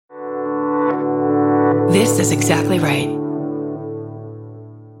This is exactly right.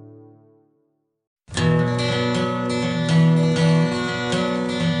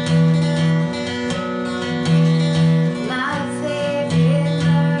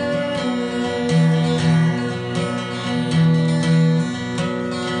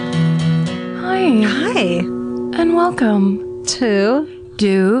 Hi. And welcome To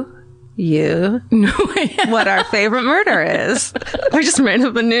Do You No What Our Favorite Murder Is. We just made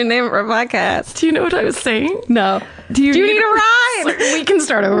up a new name for a podcast. Do you know what I was saying? No. Do you need a rhyme? We can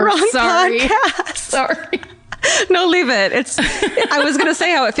start over. Wrong Sorry. podcast. Sorry. No, leave it. I was going to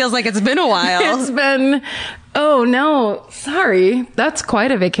say how it feels like it's been a while. It's been, oh no, sorry. That's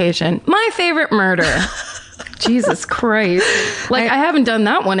quite a vacation. My favorite murder. Jesus Christ. Like, I haven't done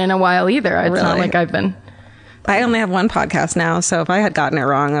that one in a while either. It's not Really? like I've been. I only have one podcast now, so if I had gotten it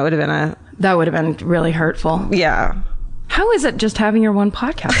wrong, that would have been That would have been really hurtful. yeah. How is it just having your one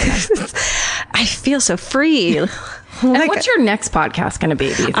podcast? I feel so free. And what's your next podcast going to be? Do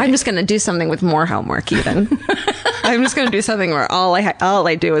you think? I'm just going to do something with more homework even. I'm just going to do something where all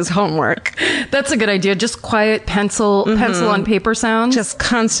I do is homework. That's a good idea. Just quiet pencil on paper sounds. Just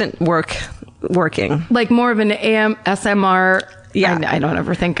constant working. Like more of an ASMR. Yeah. I don't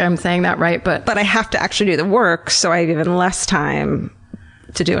ever think I'm saying that right, but But I have to actually do the work, so I have even less time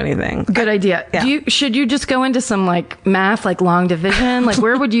to do anything. good idea. Yeah. Should you just go into some like math, like long division? Like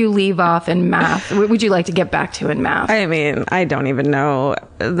where would you leave off in math? What would you like to get back to in math? I mean, I don't even know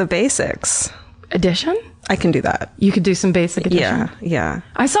the basics. Addition? I can do that. You could do some basic addition. Yeah.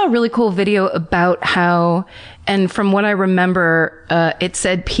 I saw a really cool video about how, and from what I remember, it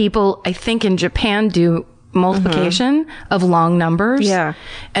said people, I think in Japan, do multiplication of long numbers. Yeah.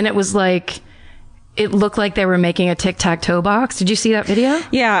 And it was like, it looked like they were making a tic-tac-toe box. Did you see that video?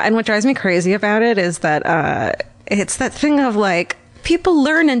 Yeah, and what drives me crazy about it is that it's that thing of like, people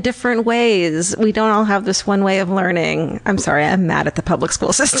learn in different ways. We don't all have this one way of learning. I'm sorry, I'm mad at the public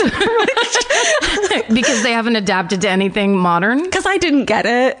school system. Because they haven't adapted to anything modern. Because I didn't get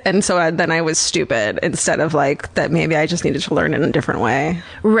it. And so then I was stupid instead of like that maybe I just needed to learn in a different way.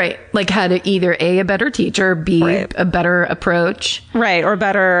 Right. Like how to either a better teacher, B, Right. a better approach. Right. Or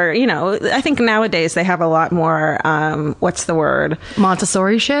better, I think nowadays they have a lot more, what's the word?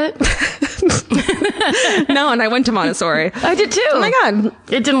 Montessori shit. No, and I went to Montessori. I did too. Oh my God.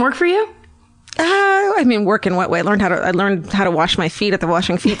 It didn't work for you? I mean, work in what way? I learned how to wash my feet at the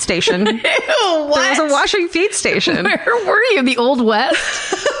washing feet station. Ew, what? There was a washing feet station. Where were you? The Old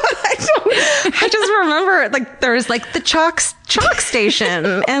West? I just remember like there's like the chalk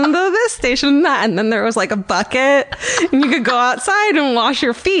station and the this station and that, and then there was like a bucket and you could go outside and wash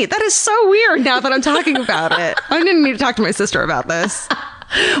your feet. That is so weird now that I'm talking about it. I didn't need to talk to my sister about this.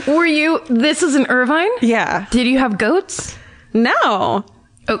 This is in Irvine? Yeah. Did you have goats? No.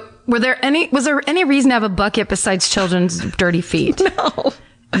 Oh, was there any reason to have a bucket besides children's dirty feet? No.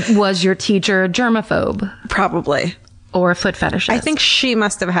 Was your teacher a germaphobe Probably. or a foot fetishist? I think she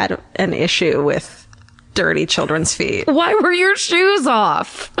must have had an issue with dirty children's feet. Why were your shoes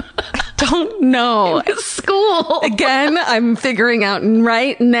off? Don't know. School. Again, I'm figuring out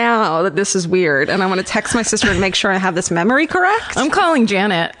right now that this is weird, and I want to text my sister and make sure I have this memory correct. I'm calling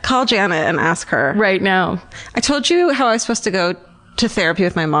Janet Call Janet and ask her. right now. I told you how I was supposed to go to therapy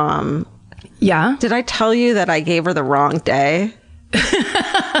with my mom. Yeah? Did I tell you that I gave her the wrong day?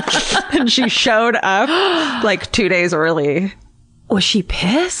 And she showed up like 2 days early. Was she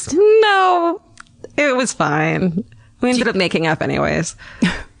pissed? No, it was fine. We ended up making up anyways.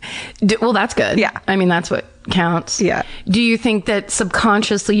 Well, that's good. Yeah. I mean, that's what counts. Yeah. Do you think that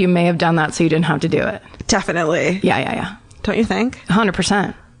subconsciously you may have done that so you didn't have to do it? Definitely. Yeah. Don't you think?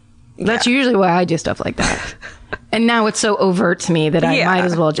 100%. That's usually why I do stuff like that. And now it's so overt to me that I might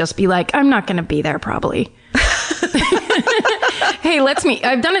as well just be like, I'm not going to be there probably. Hey, let's meet.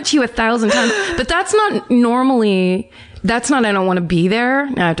 I've done it to you 1,000 times, but that's not normally, I don't want to be there.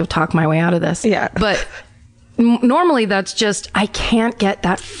 Now I have to talk my way out of this. Yeah. But normally that's just, I can't get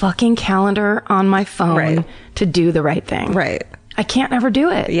that fucking calendar on my phone to do the right thing. Right. I can't ever do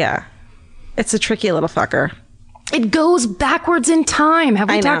it. Yeah. It's a tricky little fucker. It goes backwards in time. Have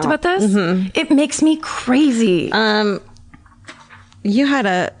we talked about this? Mm-hmm. It makes me crazy. You had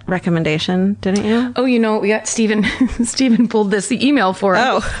a recommendation, didn't you? Oh, we got Stephen. Stephen pulled this email for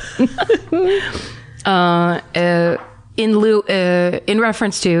us. Oh. In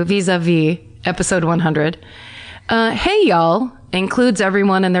reference to vis-a-vis episode 100. Hey, y'all. Includes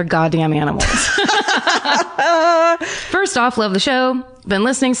everyone and their goddamn animals. First off, love the show. Been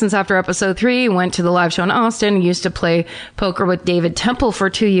listening since after episode 3. Went to the live show in Austin. Used to play poker with David Temple for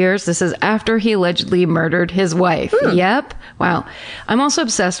 2 years. This is after he allegedly murdered his wife. Yep. Wow. I'm also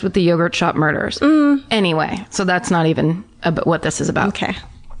obsessed with the yogurt shop murders. Anyway, so that's not even about what this is about. Okay.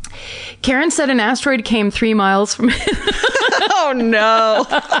 Karen said an asteroid came 3 miles from Oh, no.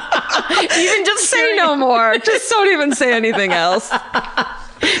 Even just Say no more. Just don't even say anything else.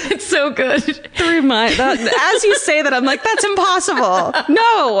 It's so good. 3 miles. As you say that, I'm like, that's impossible.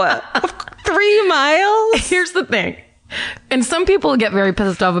 No. 3 miles? Here's the thing. And some people get very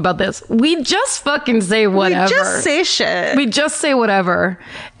pissed off about this. We just fucking say whatever. We just say shit. We just say whatever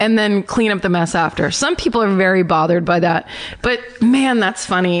and then clean up the mess after. Some people are very bothered by that. But man, that's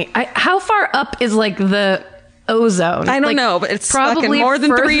funny. How far up is like the ozone? I don't know, but it's probably fucking more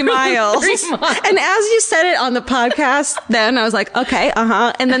than 3 miles. 3 miles. And as you said it on the podcast, then I was like, okay,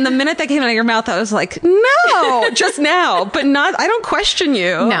 And then the minute that came out of your mouth, I was like, no, just now, but not. I don't question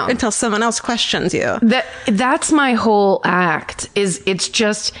you until someone else questions you. That's my whole act. It's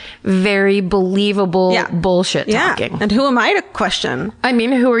just very believable bullshit talking. And who am I to question? I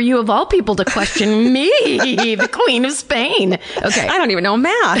mean, who are you of all people to question me, the Queen of Spain? Okay, I don't even know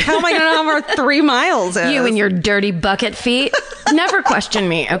math. How am I going to know where 3 miles is? You and your dirty bucket feet. Never question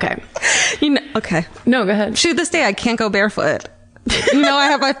me. Okay. Okay. No, go ahead. To this day, I can't go barefoot. You know I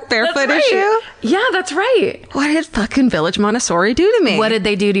have a barefoot issue? Yeah, that's right. What did fucking Village Montessori do to me? What did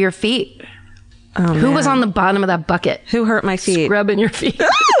they do to your feet? Oh, Who was on the bottom of that bucket? Who hurt my feet? Scrubbing your feet.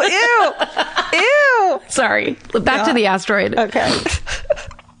 Oh, ew. Ew. Sorry. Back to the asteroid. Okay.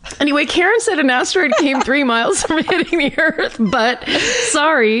 Anyway, Karen said an asteroid came 3 miles from hitting the Earth, but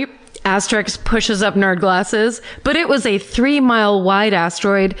sorry. Asterisk pushes up nerd glasses, but it was a 3-mile wide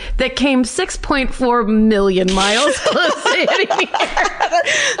asteroid that came 6.4 million miles close to hitting the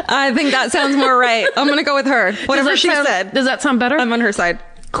Earth. I think that sounds more right. I'm going to go with her. Whatever she said. Does that sound better? I'm on her side.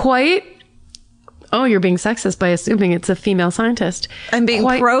 Quite. Oh, you're being sexist by assuming it's a female scientist. I'm being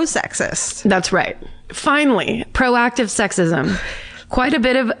pro-sexist. That's right. Finally, proactive sexism. Quite a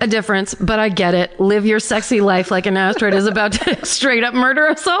bit of a difference, but I get it. Live your sexy life like an asteroid is about to straight up murder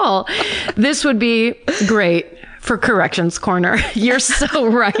us all. This would be great for Corrections Corner. You're so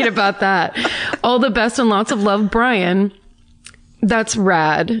right about that. All the best and lots of love, Brian. That's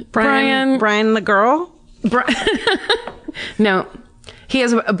rad. Brian the girl? No. He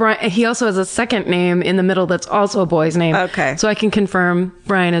also has a second name in the middle that's also a boy's name. Okay. So I can confirm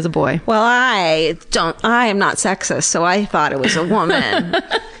Brian is a boy. Well, I am not sexist, so I thought it was a woman.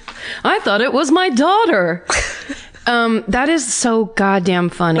 I thought it was my daughter. That is so goddamn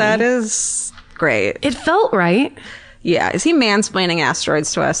funny. That is great. It felt right. Yeah. Is he mansplaining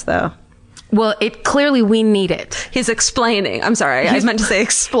asteroids to us, though? Well, clearly we need it. He's explaining. I'm sorry. I meant to say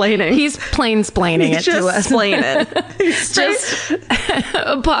explaining. He's plain-splaining it to us. Splaining. Just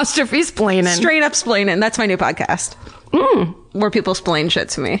apostrophe splaining. Straight up splaining. That's my new podcast. Where people splain shit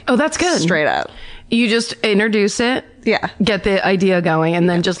to me. Oh, that's good. Straight up. You just introduce it. Yeah. Get the idea going and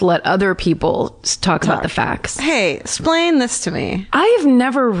then just let other people talk about the facts. Hey, explain this to me. I've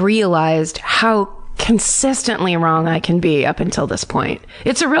never realized how consistently wrong I can be up until this point.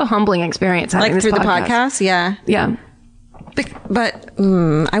 It's a real humbling experience having this through podcast. the podcast. Yeah. Yeah. But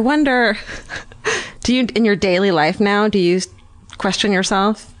I wonder, do you, in your daily life now, do you question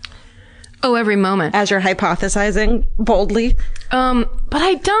yourself? Oh, every moment. As you're hypothesizing boldly? But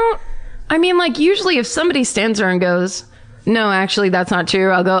I don't, I mean, like, usually if somebody stands there and goes, no, actually, that's not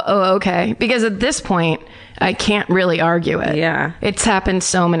true, I'll go, oh, okay. Because at this point, I can't really argue it. Yeah. It's happened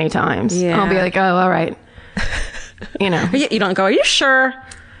so many times. Yeah. I'll be like, oh, all right. You know. You don't go, are you sure?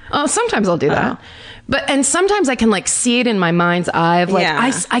 Oh, sometimes I'll do that. And sometimes I can like see it in my mind's eye of like,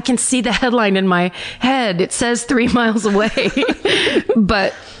 I can see the headline in my head. It says 3 miles away.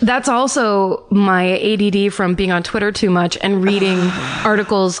 But that's also my ADD from being on Twitter too much and reading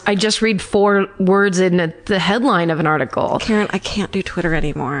articles. I just read 4 words in the headline of an article. Karen, I can't do Twitter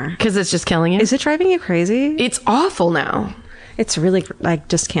anymore. Because it's just killing you? Is it driving you crazy? It's awful now. It's really, I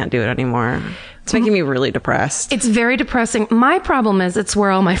just can't do it anymore. It's making me really depressed. It's very depressing. My problem is it's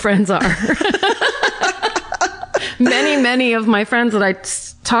where all my friends are. Many of my friends that I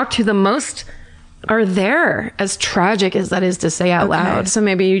talk to the most are there, as tragic as that is to say out loud. So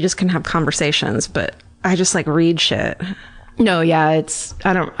maybe you just can have conversations, but I just like read shit. No, yeah,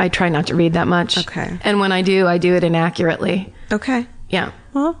 I try not to read that much. Okay. And when I do it inaccurately. Okay. Yeah.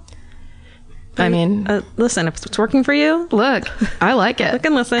 Well, I mean, listen, if it's working for you, look, I like it. Look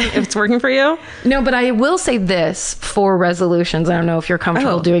and listen. If it's working for you. No, but I will say this for resolutions. I don't know if you're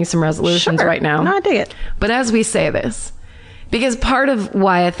comfortable doing some resolutions right now. No, I dig it. But as we say this, Because part of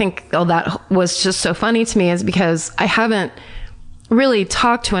why I think all that was just so funny to me is because I haven't really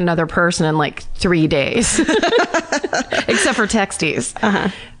talked to another person in like 3 days, except for texties.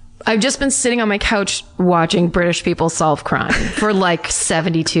 I've just been sitting on my couch watching British people solve crime for like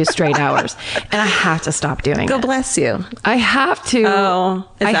 72 straight hours. And I have to stop doing it. God bless you. I have to. Oh,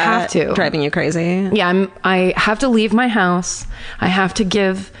 is I that have to. driving you crazy? Yeah, I have to leave my house. I have to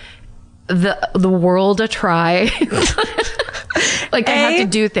give the world a try. Like, I have to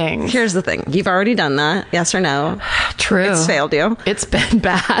do things. Here's the thing. You've already done that. Yes or no? True. It's failed you. It's been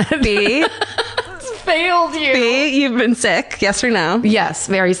bad. B, It's failed you. B, you've been sick. Yes or no? Yes,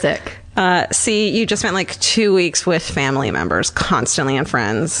 very sick. C, you just spent like 2 weeks with family members constantly and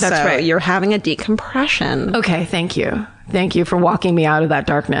friends. That's so right. You're having a decompression. Okay, thank you. Thank you for walking me out of that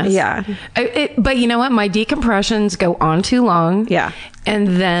darkness. Yeah. But you know what? My decompressions go on too long. Yeah. And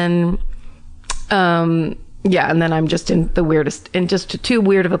then, yeah, and then I'm just in just too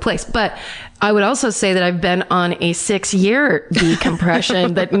weird of a place. But I would also say that I've been on a 6-year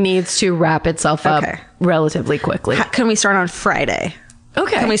decompression that needs to wrap itself up relatively quickly. Can we start on Friday?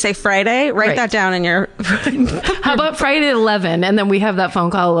 Okay. Can we say Friday? Write that down in your... How about Friday at 11, and then we have that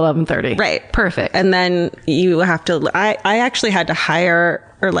phone call at 11:30? Right. Perfect. And then you have to... I actually had to hire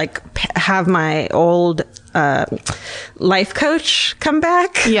or like have my old life coach come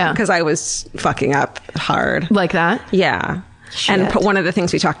back. Yeah. Because I was fucking up hard. Like that? Yeah. Shit. And one of the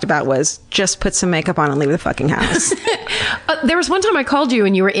things we talked about was just put some makeup on and leave the fucking house. There was one time I called you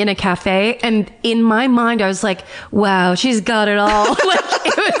and you were in a cafe, and in my mind I was like, wow, she's got it all. Like,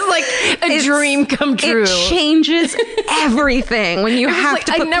 it was like a dream come true. It changes everything when you have like,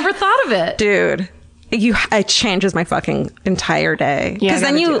 to I never thought of it. Dude. It changes my fucking entire day. Yeah,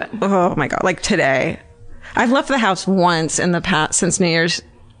 Because then oh my God, like today, I've left the house once in the past since New Year's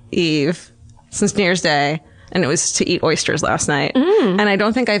Day, and it was to eat oysters last night. And I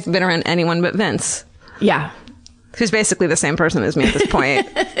don't think I've been around anyone but Vince. Yeah. Who's basically the same person as me at this point.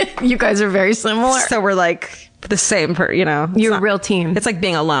 You guys are very similar. So we're like the same, You're a real team. It's like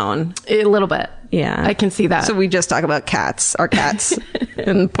being alone. A little bit. Yeah. I can see that. So we just talk about our cats,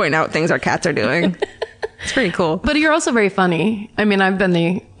 and point out things our cats are doing. It's pretty cool. But you're also very funny. I mean, I've been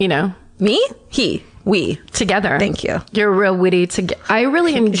Me? We. Together. Thank you. You're real witty. I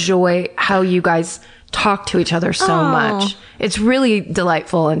really enjoy how you guys talk to each other so much. It's really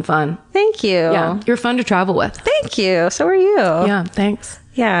delightful and fun. Thank you. Yeah. You're fun to travel with. Thank you. So are you. Yeah. Thanks.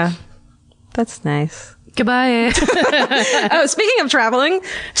 Yeah. That's nice. Goodbye. Oh, speaking of traveling,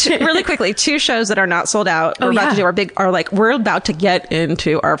 really quickly, 2 shows that are not sold out. We're about to do we're about to get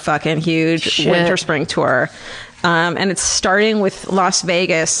into our fucking huge winter spring tour. And it's starting with Las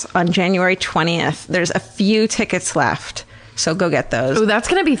Vegas on January 20th. There's a few tickets left. So go get those. Oh, that's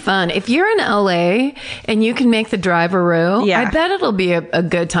going to be fun. If you're in LA and you can make the drive-a-roo, I bet it'll be a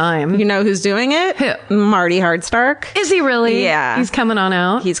good time. You know who's doing it? Who? Marty Hardstark. Is he really? Yeah. He's coming on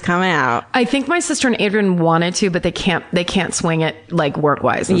out? He's coming out. I think my sister and Adrian wanted to, but they can't swing it like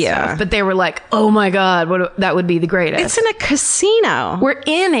work-wise and stuff. But they were like, oh my God, that would be the greatest. It's in a casino. We're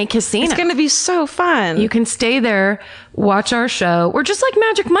in a casino. It's going to be so fun. You can stay there, watch our show. We're just like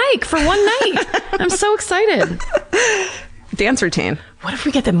Magic Mike for one night. I'm so excited. Dance routine. What if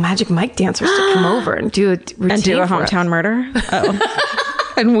we get the Magic Mike dancers to come over and do a routine and do a for hometown us? murder?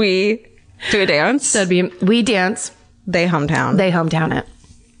 Oh. And we do a dance? That'd be, we dance. They hometown. They hometown it.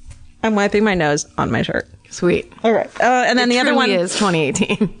 I'm wiping my nose on my shirt. Sweet. All right. And then the other one is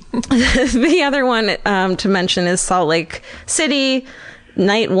 2018. The other one to mention is Salt Lake City.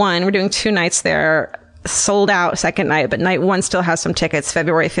 Night 1. We're doing 2 nights there. Sold out second night, but night 1 still has some tickets.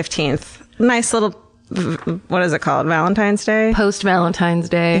 February 15th. Nice little, what is it called? Valentine's Day? Post Valentine's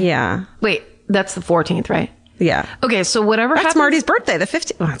Day. Yeah. Wait, that's the 14th, right? Yeah. Okay, so whatever That's happens. Marty's birthday, the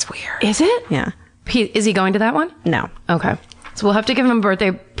 15th. Oh, that's weird. Is it? Yeah. Is he going to that one? No. Okay. So we'll have to give him a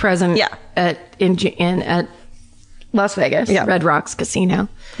birthday present. Yeah. At Las Vegas. Yeah. Red Rocks Casino.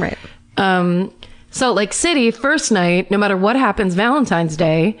 Right. Salt Lake City, first night, no matter what happens Valentine's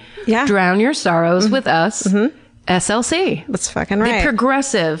Day, Yeah. drown your sorrows with us. SLC. That's fucking right. The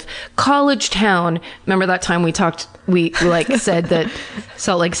progressive college town. Remember that time we said that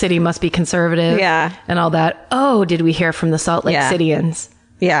Salt Lake City must be conservative? Yeah. And all that. Oh, did we hear from the Salt Lake Yeah. Cityans?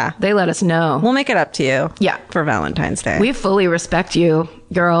 Yeah. They let us know. We'll make it up to you. Yeah. For Valentine's Day. We fully respect you,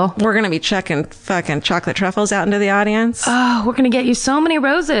 girl. We're going to be chucking fucking chocolate truffles out into the audience. Oh, we're going to get you so many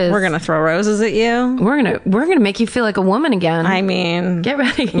roses. We're going to throw roses at you. We're going to make you feel like a woman again. I mean, Get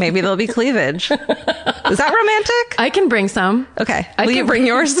ready. Maybe there'll be cleavage. Is that romantic? I can bring some. Okay. I Will can you bring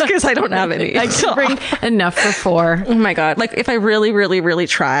yours? some. Because I don't have any. I can bring enough for 4. Oh my God. Like if I really, really, really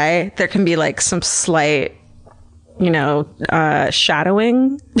try, there can be like some slight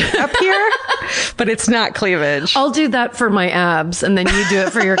shadowing up here, but it's not cleavage. I'll do that for my abs, and then you do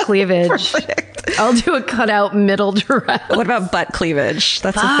it for your cleavage. Perfect. I'll do a cutout middle dress. What about butt cleavage?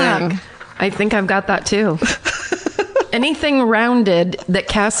 That's a thing. I think I've got that too. Anything rounded that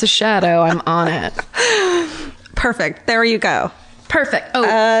casts a shadow, I'm on it. Perfect. There you go. Perfect.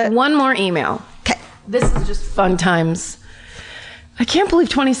 Oh, one more email. Okay. This is just fun times. I can't believe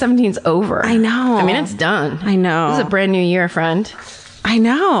 2017's over. I know. I mean, it's done. I know. This is a brand new year, friend. I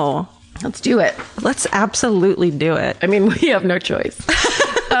know. Let's do it. Let's absolutely do it. I mean, we have no choice.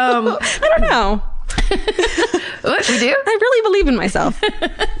 I don't know. What, we do? I really believe in myself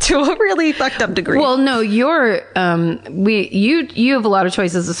to a really fucked up degree. Well, no, you have a lot of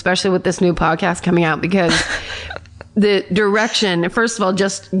choices, especially with this new podcast coming out, because the direction, first of all,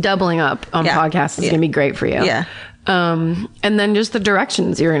 just doubling up on podcasts is going to be great for you. Yeah. And then just the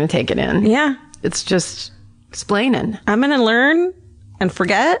directions you're going to take it in. Yeah. It's just explaining. I'm going to learn and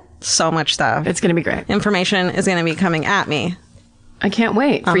forget so much stuff. It's going to be great. Information is going to be coming at me. I can't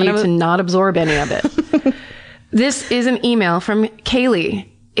wait for you to not absorb any of it. This is an email from Kaylee.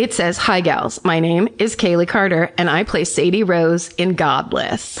 It says, "Hi gals, my name is Kaylee Carter and I play Sadie Rose in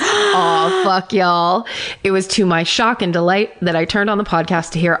Godless." Aw, fuck y'all. It was to my shock and delight that I turned on the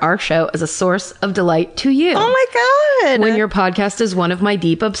podcast to hear our show as a source of delight to you. Oh my God. When your podcast is one of my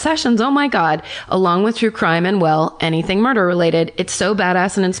deep obsessions. Oh my God. Along with true crime and, well, anything murder related. It's so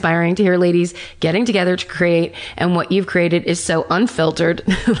badass and inspiring to hear ladies getting together to create, and what you've created is so unfiltered.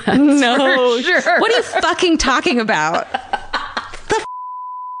 No. For sure. What are you fucking talking about?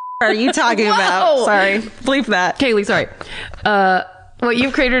 Are you talking about? Sorry. Bleep that. Kaylee, sorry. What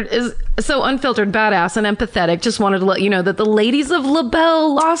you've created is so unfiltered, badass, and empathetic. Just wanted to let you know that the ladies of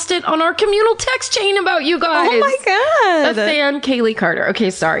LaBelle lost it on our communal text chain about you guys. Oh my God. A fan, Kaylee Carter. Okay,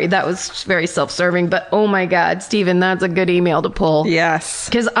 sorry. That was very self-serving, but oh my God, Stephen, that's a good email to pull. Yes.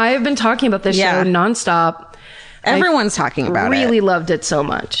 Because I have been talking about this show nonstop. Everyone's talking about it. Really loved it so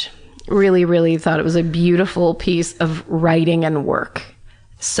much. Really, really thought it was a beautiful piece of writing and work.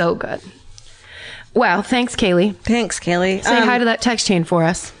 So good. Wow. Thanks, Kaylee. Thanks, Kaylee. Say hi to that text chain for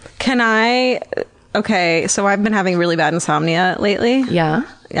us. Can I? Okay. So I've been having really bad insomnia lately. Yeah.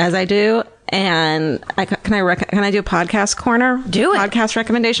 As I do. And can I do a podcast corner? Do it. Podcast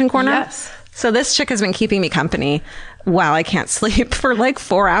recommendation corner? Yes. So this chick has been keeping me company while I can't sleep for like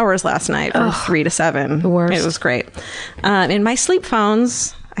 4 hours last night from 3 to 7. The worst. It was great. In my sleep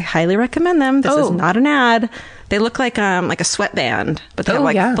phones, I highly recommend them. This is not an ad. They look like a sweatband, but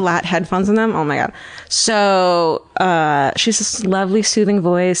they have flat headphones in them. Oh my God. So, she's this lovely, soothing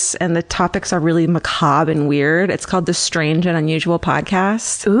voice, and the topics are really macabre and weird. It's called The Strange and Unusual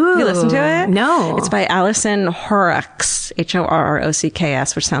Podcast. Ooh. Have you listened to it? No. It's by Allison Horrocks,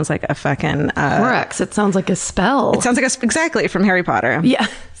 Horrocks, which sounds like a fucking, Horrocks. It sounds like a spell. It sounds like exactly from Harry Potter. Yeah.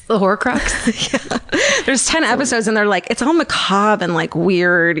 The Horcrux. Yeah. There's 10 episodes and they're like, it's all macabre and like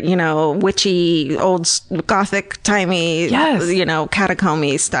weird, witchy, old Gothic timey,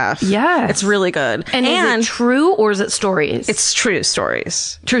 catacomby stuff. Yes. It's really good. And is it true or is it stories? It's true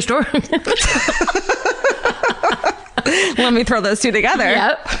stories. True story. Let me throw those two together.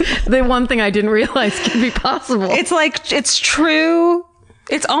 Yep. The one thing I didn't realize could be possible. It's true.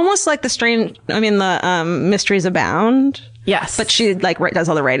 It's almost like the Mysteries Abound. Yes. But she does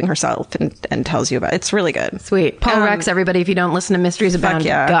all the writing herself and tells you about it. It's really good. Sweet. Paul Rex, everybody, if you don't listen to Mysteries Abound,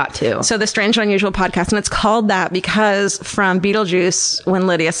 got to. So The Strange and Unusual Podcast, and it's called that because from Beetlejuice, when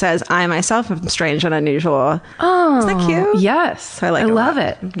Lydia says, "I myself am strange and unusual." Oh. Isn't that cute? Yes. So I love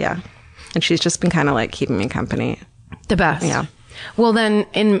it. Yeah. And she's just been kind of like keeping me company. The best. Yeah. Well, then,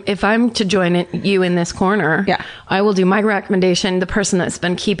 if I'm to join you in this corner, I will do my recommendation. The person that's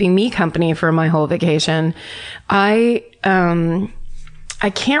been keeping me company for my whole vacation, I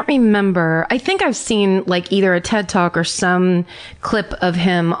can't remember. I think I've seen like either a TED Talk or some clip of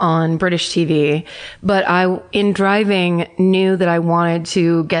him on British TV, but in driving, knew that I wanted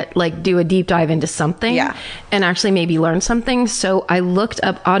to do a deep dive into something and actually maybe learn something. So I looked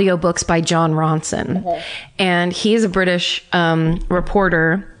up audiobooks by John Ronson, and he's a British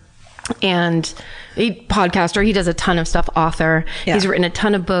reporter and podcaster. He does a ton of stuff, author. Yeah. He's written a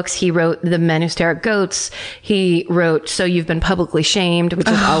ton of books. He wrote The Men Who Stare at Goats. He wrote So You've Been Publicly Shamed, which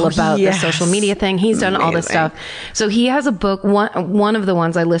is all about the social media thing. He's done all this stuff. So he has a book. One of the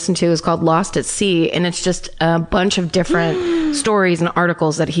ones I listened to is called Lost at Sea, and it's just a bunch of different stories and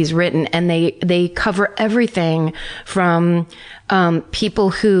articles that he's written, and they cover everything from people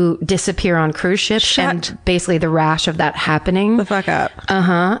who disappear on cruise ships and basically the rash of that happening. The fuck up.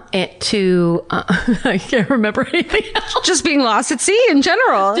 To I can't remember anything else. Just being lost at sea in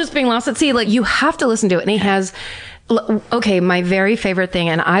general. Just being lost at sea. Like, you have to listen to it. And he has, okay, my very favorite thing.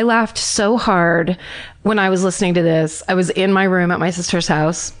 And I laughed so hard when I was listening to this. I was in my room at my sister's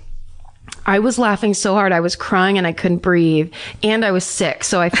house. I was laughing so hard. I was crying and I couldn't breathe. And I was sick.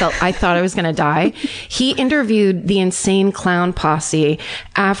 So I thought I was going to die. He interviewed the Insane Clown Posse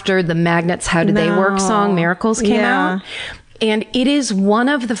after the Magnets How Did They Work song Miracles came out. And it is one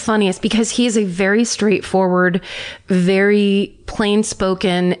of the funniest because he is a very straightforward, very plain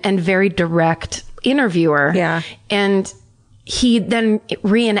spoken and very direct interviewer. Yeah. And he then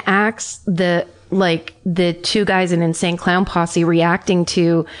reenacts the two guys in Insane Clown Posse reacting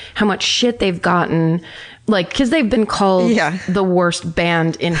to how much shit they've gotten, like, because they've been called the worst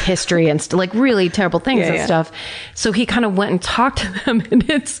band in history and like really terrible things and stuff. So he kind of went and talked to them, and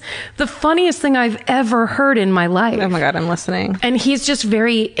it's the funniest thing I've ever heard in my life. Oh my God, I'm listening. And he's just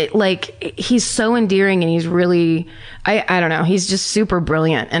very, like, he's so endearing, and he's really, I don't know, he's just super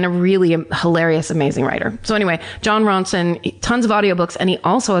brilliant and a really hilarious, amazing writer. So anyway, John Ronson, tons of audiobooks, and he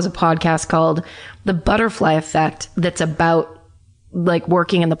also has a podcast called The Butterfly Effect that's about like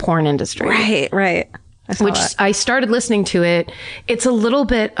working in the porn industry. Right. Which I started listening to it. It's a little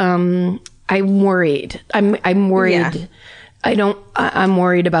bit, I'm worried. I'm worried. Yeah. I'm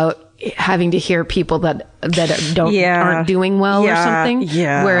worried about having to hear people that aren't doing well or something.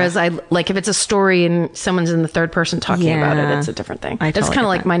 Yeah. Whereas if it's a story and someone's in the third person talking about it, it's a different thing. It's kind of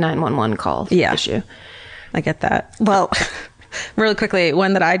like my 911 call issue. I get that. Well, really quickly,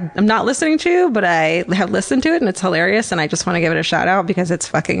 one that I'm not listening to, but I have listened to it and it's hilarious. And I just want to give it a shout out because it's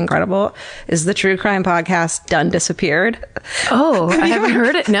fucking incredible, is the true crime podcast Done Disappeared. Oh, I haven't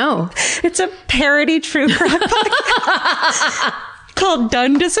heard it. No. It's a parody true crime podcast called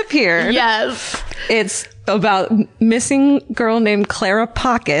Done Disappeared. Yes. It's about missing girl named Clara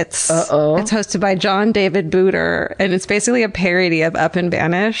Pockets. Uh-oh. It's hosted by John David Booter, and it's basically a parody of Up and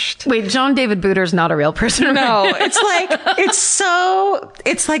Vanished. Wait, John David Booter's not a real person? No, it's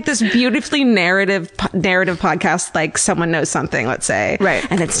like this beautifully narrative podcast, like Someone Knows Something, let's say. Right.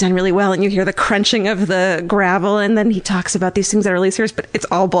 And it's done really well, and you hear the crunching of the gravel, and then he talks about these things that are really serious, but it's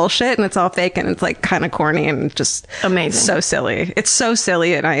all bullshit, and it's all fake, and it's like kind of corny and just amazing. So silly. It's so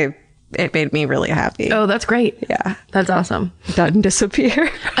silly, and it made me really happy. Oh, that's great. Yeah. That's awesome. Done Disappear.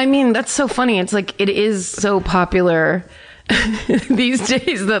 I mean, that's so funny. It's like, it is so popular these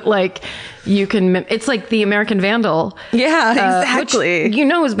days that like you can, it's like the American Vandal. Yeah, exactly. Which,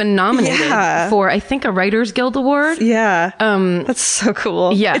 has been nominated for, I think, a Writers Guild Award. Yeah. That's so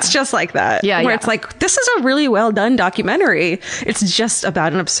cool. Yeah. It's just like that. Yeah. Where it's like, this is a really well done documentary. It's just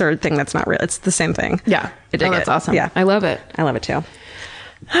about an absurd thing that's not real. It's the same thing. Yeah. That's awesome. Yeah. I love it. I love it too.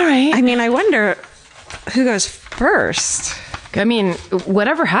 All right. I mean, I wonder who goes first. I mean,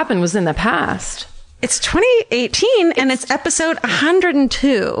 whatever happened was in the past. It's 2018 and it's episode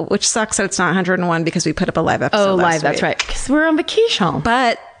 102, which sucks that it's not 101 because we put up a live episode. Oh, live. That's right. Because we're on vacation.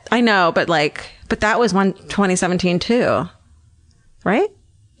 But I know, but that was 2017 too. Right?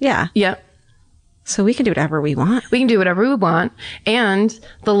 Yeah. Yeah. So we can do whatever we want. We can do whatever we want. And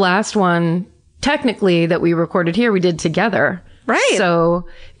the last one, technically, that we recorded here, we did together. Right. So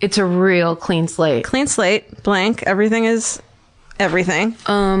it's a real clean slate. Clean slate, blank. Everything is everything.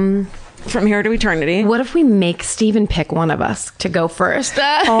 From here to eternity. What if we make Steven pick one of us to go first?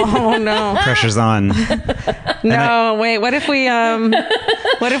 Oh no. Pressure's on. No, wait. What if we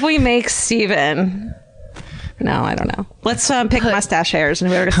make Steven? No, I don't know. Let's pick mustache hairs, and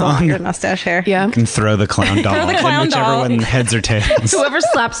whoever gets the longer mustache hair. Yeah. You can throw the clown doll. Throw the clown whichever doll. one heads or tails. Whoever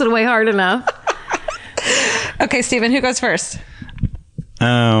slaps it away hard enough. Okay, Steven, who goes first?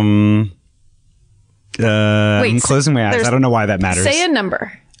 I'm closing my eyes. I don't know why that matters. Say a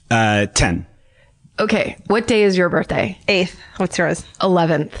number. 10. Okay. What day is your birthday? 8th. What's yours?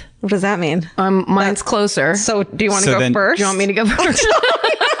 11th. What does that mean? Mine's closer. So do you want to go first? Do you want me to go first?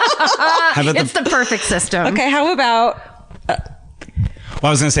 How about it's the perfect system. Okay, how about... Well, I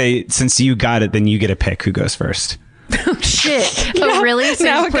was going to say, since you got it, then you get a pick who goes first. Oh, shit. Oh, really? So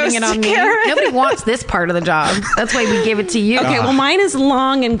now you're putting it on me? Karen. Nobody wants this part of the job. That's why we gave it to you. Okay, well, mine is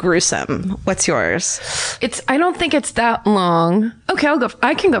long and gruesome. What's yours? I don't think it's that long. Okay,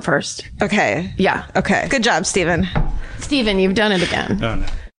 I can go first. Okay. Yeah. Okay. Good job, Steven. Steven, you've done it again. Oh, no.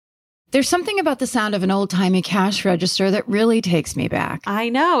 There's something about the sound of an old-timey cash register that really takes me back. I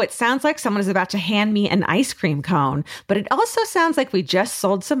know. It sounds like someone is about to hand me an ice cream cone, but it also sounds like we just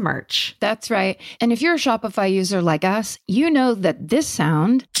sold some merch. That's right. And if you're a Shopify user like us, you know that this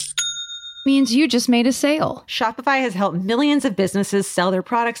sound means you just made a sale. Shopify has helped millions of businesses sell their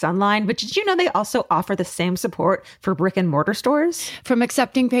products online, but did you know they also offer the same support for brick and mortar stores? From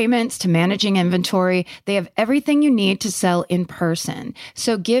accepting payments to managing inventory, they have everything you need to sell in person.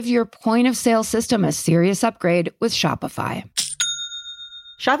 So give your point of sale system a serious upgrade with Shopify.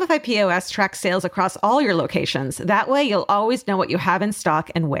 Shopify POS tracks sales across all your locations. That way, you'll always know what you have in stock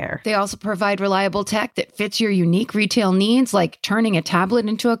and where. They also provide reliable tech that fits your unique retail needs, like turning a tablet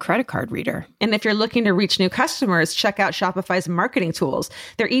into a credit card reader. And if you're looking to reach new customers, check out Shopify's marketing tools.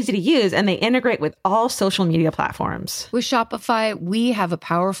 They're easy to use and they integrate with all social media platforms. With Shopify, we have a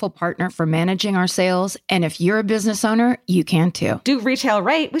powerful partner for managing our sales. And if you're a business owner, you can too. Do retail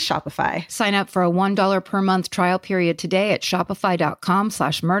right with Shopify. Sign up for a $1 per month trial period today at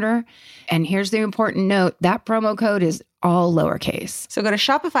shopify.com/murder. And here's the important note, that promo code is all lowercase. So go to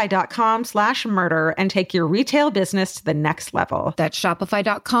shopify.com/murder and take your retail business to the next level. That's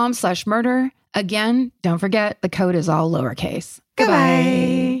shopify.com/murder. Again, don't forget, the code is all lowercase.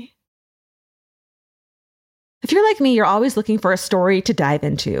 Goodbye. If you're like me, you're always looking for a story to dive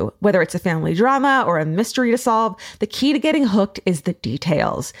into. Whether it's a family drama or a mystery to solve, the key to getting hooked is the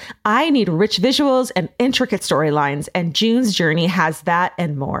details. I need rich visuals and intricate storylines, and June's Journey has that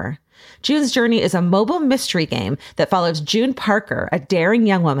and more. June's Journey is a mobile mystery game that follows June Parker, a daring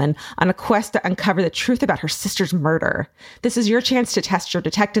young woman, on a quest to uncover the truth about her sister's murder. This is your chance to test your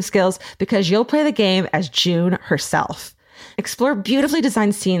detective skills because you'll play the game as June herself. Explore beautifully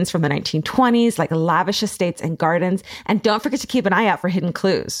designed scenes from the 1920s, like lavish estates and gardens, and don't forget to keep an eye out for hidden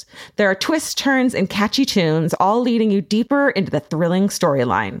clues. There are twists, turns, and catchy tunes, all leading you deeper into the thrilling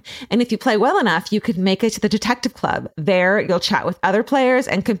storyline. And if you play well enough, you could make it to the Detective Club. There, you'll chat with other players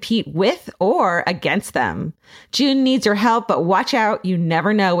and compete with or against them. June needs your help, but watch out, you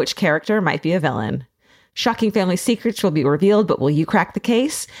never know which character might be a villain. Shocking family secrets will be revealed, but will you crack the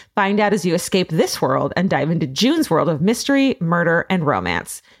case? Find out as you escape this world and dive into June's world of mystery, murder, and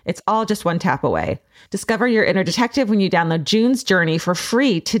romance. It's all just one tap away. Discover your inner detective when you download June's Journey for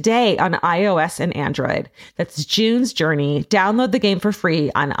free today on iOS and Android. That's June's Journey. Download the game for free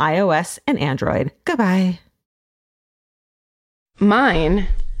on iOS and Android. Goodbye. Mine,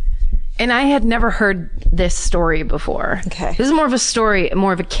 and I had never heard this story before. Okay. This is more of a story,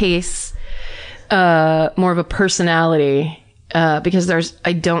 more of a case, more of a personality, because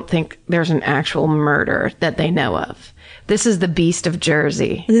I don't think there's an actual murder that they know of. This is the Beast of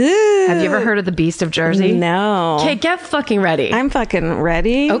Jersey. Ooh. Have you ever heard of the Beast of Jersey? No. Okay, get fucking ready. I'm fucking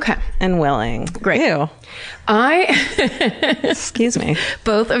ready. Okay. And willing. Great. Ew. Excuse me.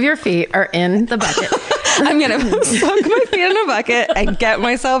 Both of your feet are in the bucket. I'm going to soak my feet in a bucket and get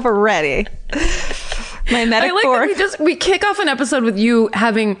myself ready. My I medic like that we kick off an episode with you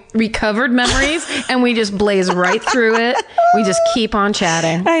having recovered memories and we just blaze right through it. We just keep on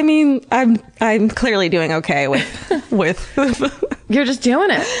chatting. I mean, I'm clearly doing okay with You're just doing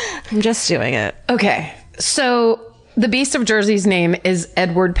it. I'm just doing it. Okay. So the Beast of Jersey's name is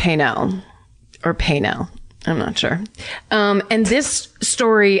Edward Paynell, or Paynell. I'm not sure. And this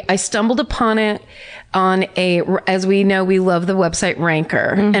story, I stumbled upon it on as we know, we love the website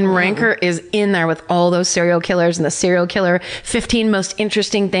Ranker. Mm-hmm. And Ranker is in there with all those serial killers and the serial killer 15 most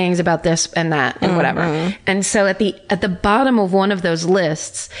interesting things about this and that and whatever. And so at the bottom of one of those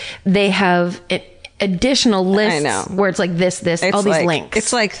lists, they have additional lists where it's like this, it's all these links.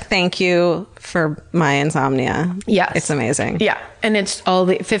 It's like, thank you for my insomnia. Yes. It's amazing. Yeah. And it's all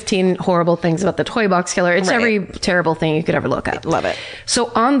the 15 horrible things about the toy box killer. It's every terrible thing you could ever look up. Love it.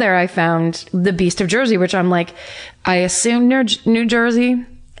 So on there, I found the Beast of Jersey, which I'm like, I assume New Jersey.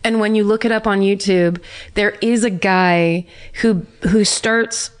 And when you look it up on YouTube, there is a guy who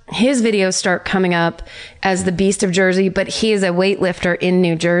starts, his videos start coming up as the Beast of Jersey, but he is a weightlifter in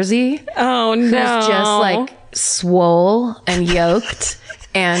New Jersey. Oh no. Who's just like swole and yoked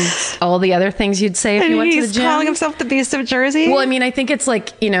and all the other things you'd say if you went to the gym. He's calling himself the Beast of Jersey? Well, I mean, I think it's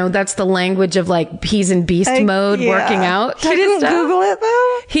like, that's the language of like he's in beast mode working out. He didn't Google it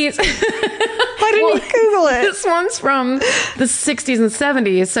though? He's Why didn't he Google it? This one's from the 60s and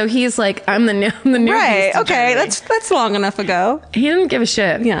 70s, so he's like, I'm the new right. Beast of Okay, Jersey. that's long enough ago. He didn't give a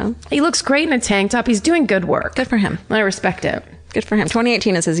shit. Yeah. He looks great in a tank top. He's doing good work. Good for him. I respect it. Good for him.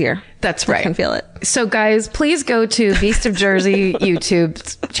 2018 is his year. That's right. I can feel it. So guys, please go to Beast of Jersey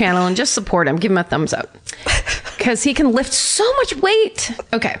YouTube channel and just support him. Give him a thumbs up. Because he can lift so much weight.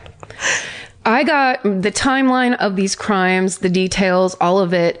 Okay. I got the timeline of these crimes, the details, all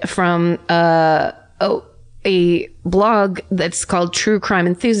of it from a blog that's called True Crime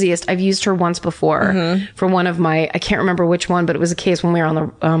Enthusiast. I've used her once before for one of my, I can't remember which one, but it was a case when we were on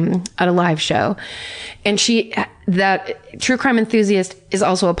the at a live show. And that True Crime Enthusiast is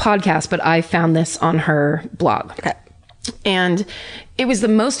also a podcast, but I found this on her blog. Okay. And it was the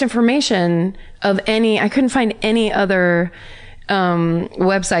most information of I couldn't find any other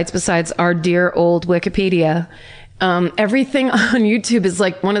websites besides our dear old Wikipedia. Everything on YouTube is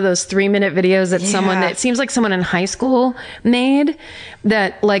like one of those 3-minute videos that it seems like someone in high school made,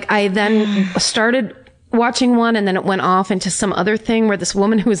 that like I then started watching one, and then it went off into some other thing where this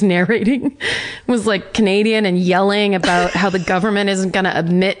woman who was narrating was like Canadian and yelling about how the government isn't going to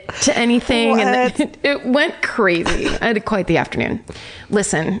admit to anything. What? And it went crazy. I had quite the afternoon.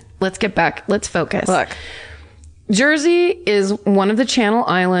 Listen, let's get back. Let's focus. Look. Jersey is one of the Channel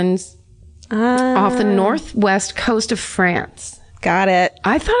Islands off the northwest coast of France. Got it.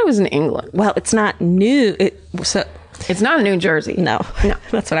 I thought it was in England. Well, it's not new. It's not New Jersey. No.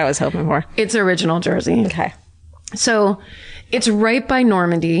 That's what I was hoping for. It's original Jersey. Okay. So it's right by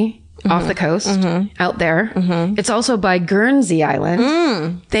Normandy, off the coast, out there. It's also by Guernsey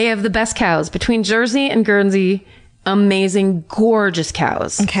Island. They have the best cows. Between Jersey and Guernsey, amazing, gorgeous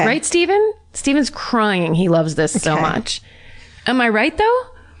cows. Okay. Right, Stephen? Stephen's crying. He loves this so much. Am I right, though?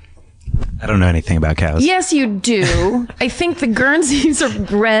 I don't know anything about cows. Yes, you do. I think the Guernseys are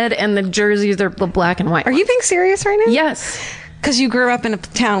red and the Jerseys are the black and white. Are you being serious right now? Yes. Because you grew up in a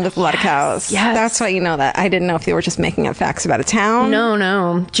town with a lot of cows. Yes. That's why you know that. I didn't know if they were just making up facts about a town.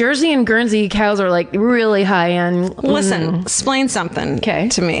 No. Jersey and Guernsey cows are like really high end. Listen, explain something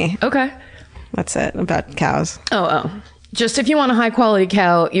to me. Okay. That's it about cows. Oh. Just if you want a high quality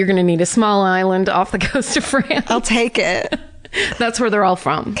cow, you're going to need a small island off the coast of France. I'll take it. That's where they're all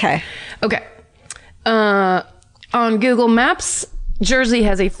from. Okay. On Google Maps, Jersey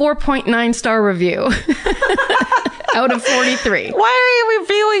has a 4.9 star review out of 43. Why are you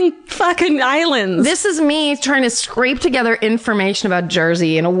reviewing fucking islands? This is me trying to scrape together information about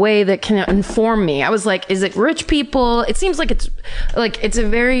Jersey in a way that can inform me. I was like, is it rich people? It seems like it's a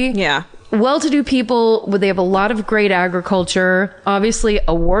very well-to-do people. They have a lot of great agriculture, obviously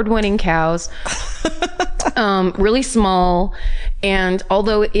award-winning cows, really small. And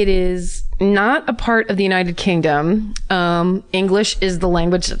although it is not a part of the United Kingdom, English is the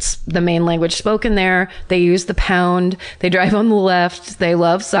language that's the main language spoken there. They use the pound. They drive on the left. They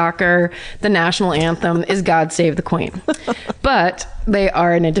love soccer. The national anthem is God Save the Queen. But they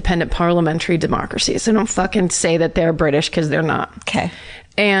are an independent parliamentary democracy. So don't fucking say that they're British, because they're not. Okay.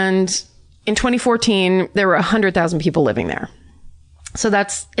 And in 2014, there were 100,000 people living there. So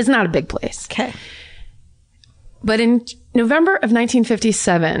it's not a big place. Okay. But in November of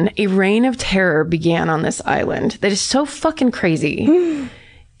 1957, a reign of terror began on this island that is so fucking crazy.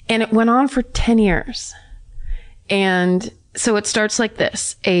 And it went on for 10 years. And so it starts like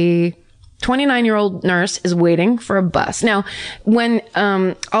this. A 29-year-old nurse is waiting for a bus. Now, when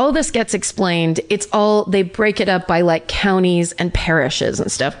all this gets explained, they break it up by like counties and parishes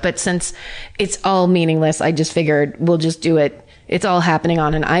and stuff. But since it's all meaningless, I just figured we'll just do it. It's all happening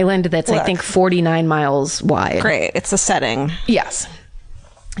on an island that's, I think, 49 miles wide. Great. It's a setting. Yes.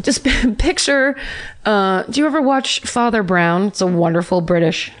 Just picture, do you ever watch Father Brown? It's a wonderful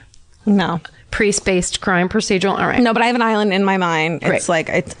British priest-based crime procedural. All right. No, but I have an island in my mind. Great. It's like,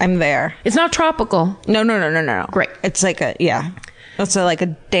 I'm there. It's not tropical. No. Great. It's like it's like a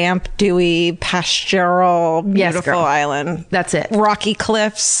damp, dewy, pastoral, beautiful island. That's it. Rocky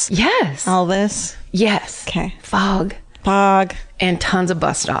cliffs. Yes. All this. Yes. Okay. Fog. And tons of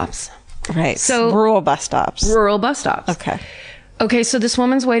bus stops. Right. So rural bus stops. Okay, so this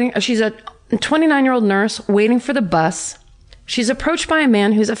woman's waiting. She's a 29-year-old nurse waiting for the bus. She's approached by a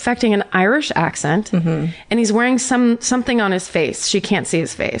man who's affecting an Irish accent, and he's wearing something on his face. She can't see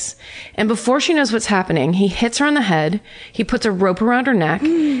his face. And before she knows what's happening, he hits her on the head, he puts a rope around her neck,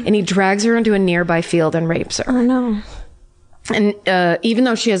 and he drags her into a nearby field and rapes her. Oh, no. And even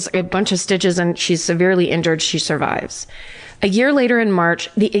though she has a bunch of stitches and she's severely injured, she survives. A year later in March,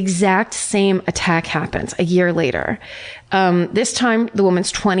 the exact same attack happens. A year later. This time, the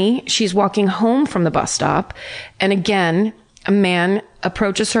woman's 20. She's walking home from the bus stop. And again, a man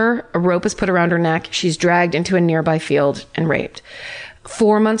approaches her. A rope is put around her neck. She's dragged into a nearby field and raped.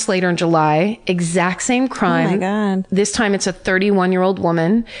 4 months later in July, exact same crime. Oh, my God. This time, it's a 31-year-old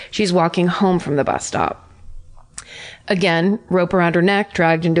woman. She's walking home from the bus stop. Again, rope around her neck,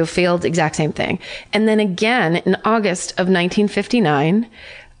 dragged into a field, exact same thing. And then again in August of 1959,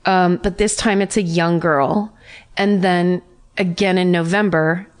 but this time it's a young girl. And then again in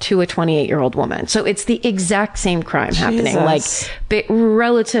November to a 28-year-old woman. So it's the exact same crime happening, like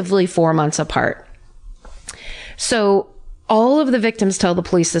relatively 4 months apart. So all of the victims tell the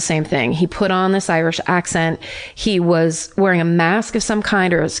police the same thing. He put on this Irish accent. He was wearing a mask of some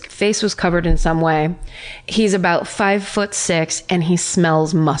kind, or his face was covered in some way. He's about 5'6", and he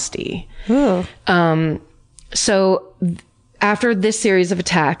smells musty. So after this series of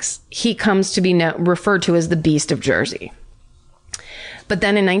attacks, he comes to be referred to as the Beast of Jersey. But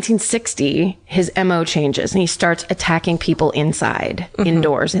then in 1960, his MO changes and he starts attacking people inside,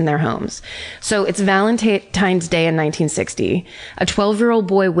 indoors in their homes. So it's Valentine's Day in 1960. A 12-year-old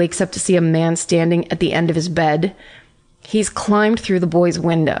boy wakes up to see a man standing at the end of his bed. He's climbed through the boy's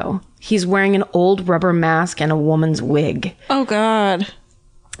window. He's wearing an old rubber mask and a woman's wig. Oh, God.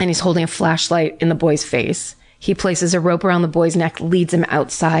 And he's holding a flashlight in the boy's face. He places a rope around the boy's neck, leads him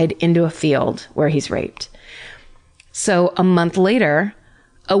outside into a field where he's raped. So a month later,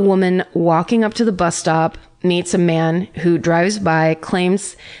 a woman walking up to the bus stop meets a man who drives by,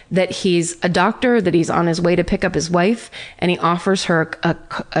 claims that he's a doctor, that he's on his way to pick up his wife, and he offers her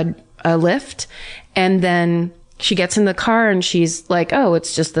a lift. And then she gets in the car and she's like, oh,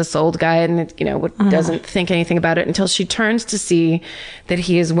 it's just this old guy, and doesn't think anything about it until she turns to see that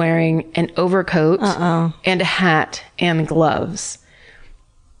he is wearing an overcoat and a hat and gloves.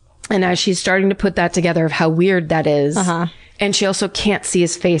 And as she's starting to put that together of how weird that is, and she also can't see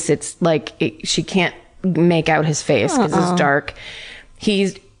his face. It's like she can't make out his face because it's dark.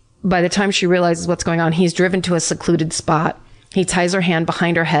 By the time she realizes what's going on, he's driven to a secluded spot. He ties her hand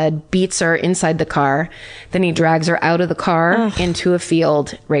behind her head, beats her inside the car. Then he drags her out of the car into a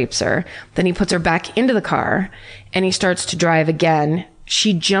field, rapes her. Then he puts her back into the car and he starts to drive again.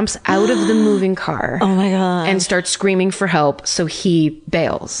 She jumps out of the moving car. Oh my God. And starts screaming for help. So he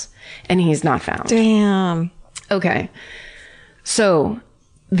bails and he's not found. Damn. Okay. So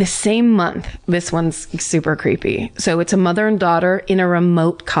the same month, this one's super creepy. So it's a mother and daughter in a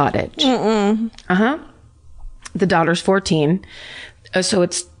remote cottage. The daughter's 14. So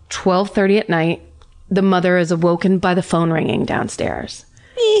it's 12:30 at night. The mother is awoken by the phone ringing downstairs.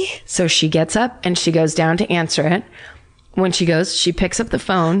 So she gets up and she goes down to answer it. When she goes, she picks up the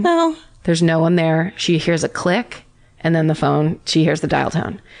phone. No. There's no one there. She hears a click and then the phone, she hears the dial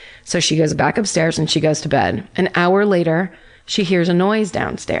tone. So she goes back upstairs and she goes to bed. An hour later, she hears a noise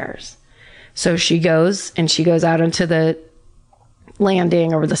downstairs. So she goes out onto the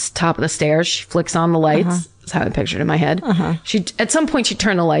landing or the top of the stairs. She flicks on the lights. That's how I pictured it in my head. At some point she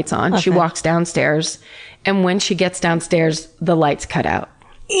turned the lights on. She walks downstairs. And when she gets downstairs, the lights cut out.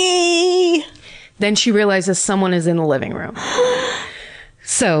 Then she realizes someone is in the living room.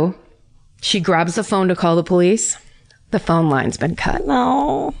 So she grabs the phone to call the police. The phone line's been cut.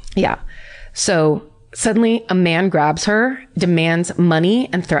 No. Yeah. So suddenly a man grabs her, demands money,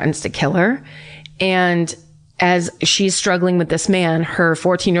 and threatens to kill her. And as she's struggling with this man, her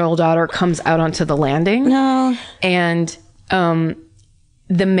 14-year-old daughter comes out onto the landing. No. And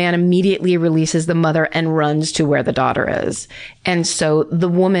the man immediately releases the mother and runs to where the daughter is. And so the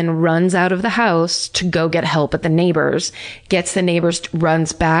woman runs out of the house to go get help at the neighbors, gets the neighbors,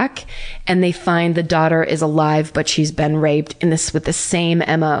 runs back, and they find the daughter is alive, but she's been raped with the same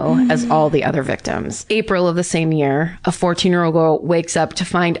MO as all the other victims. April of the same year, a 14-year-old girl wakes up to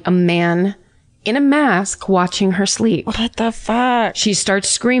find a man in a mask watching her sleep. What the fuck? She starts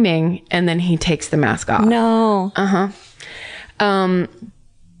screaming, and then he takes the mask off. No.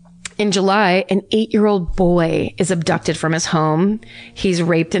 In July, an 8-year-old boy is abducted from his home. He's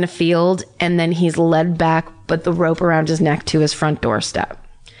raped in a field, and then he's led back, but the rope around his neck to his front doorstep.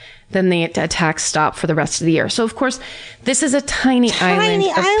 Then the attacks stop for the rest of the year. So, of course, this is a tiny island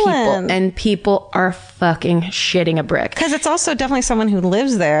of people, and people are fucking shitting a brick. Because it's also definitely someone who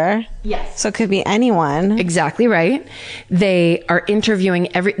lives there. Yes. So it could be anyone. Exactly right. They are interviewing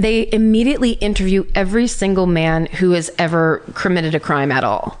they immediately interview every single man who has ever committed a crime at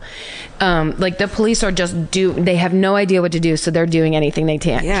all. Like the police are they have no idea what to do, so they're doing anything they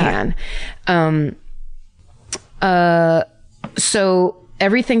can. So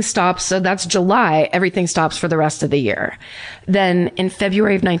everything stops. So that's July. Everything stops for the rest of the year. Then in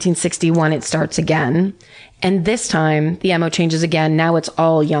February of 1961, it starts again. And this time the MO changes again. Now it's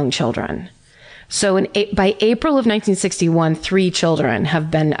all young children. So by April of 1961, 3 children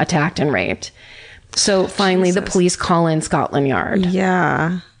have been attacked and raped. So finally the police call in Scotland Yard.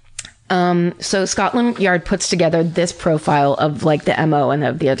 Yeah. So Scotland Yard puts together this profile of like the MO and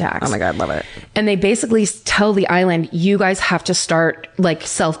of the attacks. Oh my God, love it. And they basically tell the island, you guys have to start like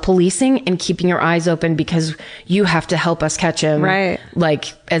self-policing and keeping your eyes open because you have to help us catch him. Right.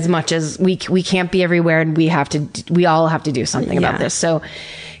 Like as much as we can't be everywhere and we all have to do something about this. So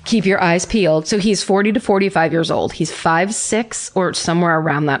keep your eyes peeled. So he's 40 to 45 years old. He's 5'6" or somewhere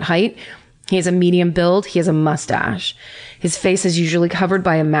around that height. He has a medium build. He has a mustache. His face is usually covered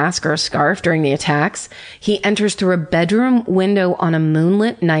by a mask or a scarf during the attacks. He enters through a bedroom window on a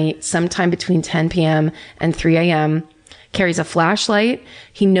moonlit night, sometime between 10 p.m. and 3 a.m., carries a flashlight.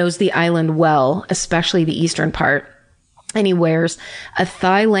 He knows the island well, especially the eastern part. And he wears a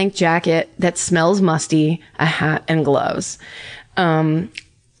thigh-length jacket that smells musty, a hat, and gloves. But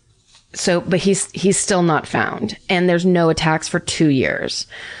he's still not found, and there's no attacks for 2 years.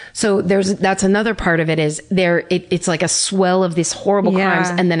 So that's another part of it is it's like a swell of these horrible crimes,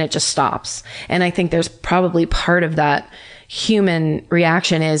 and then it just stops. And I think there's probably part of that human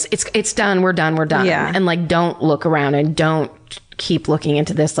reaction is it's done. We're done. Yeah. And like, don't look around and don't keep looking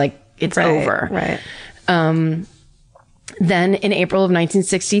into this. Like it's over. Right. Then in April of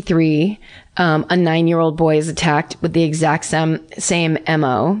 1963, a 9-year-old boy is attacked with the exact same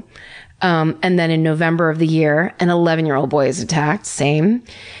MO. And then in November of the year, an 11-year-old boy is attacked, same.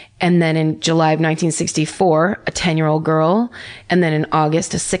 And then in July of 1964, a 10-year-old girl. And then in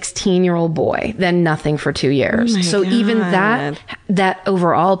August, a 16-year-old boy. Then nothing for 2 years. Oh so God. even that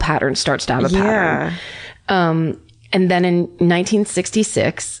overall pattern starts to have a pattern. And then in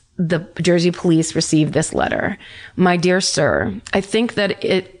 1966, the Jersey police received this letter. My dear sir, I think that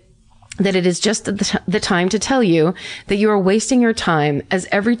it is just the time to tell you that you are wasting your time, as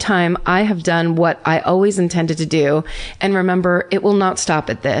every time I have done what I always intended to do. And remember, it will not stop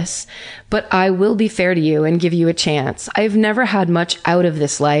at this, but I will be fair to you and give you a chance. I have never had much out of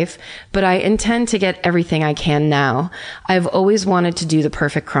this life, but I intend to get everything I can now. I have always wanted to do the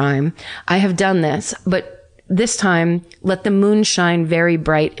perfect crime. I have done this, but this time let the moon shine very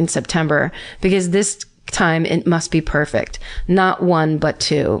bright in September, because this time it must be perfect. Not one, but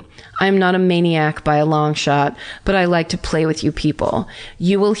two. I'm not a maniac by a long shot, but I like to play with you people.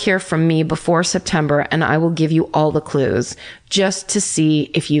 You will hear from me before September, and I will give you all the clues, just to see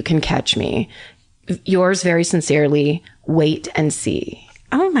if you can catch me. Yours very sincerely, Wait and See.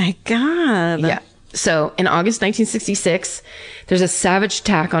 Oh my God. Yeah. So in August 1966, there's a savage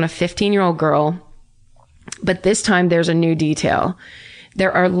attack on a 15-year-old girl, but this time there's a new detail.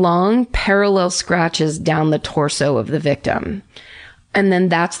 There are long parallel scratches down the torso of the victim. And then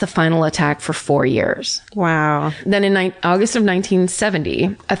that's the final attack for 4 years. Wow. Then in August of 1970,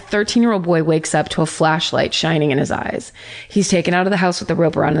 a 13-year-old boy wakes up to a flashlight shining in his eyes. He's taken out of the house with a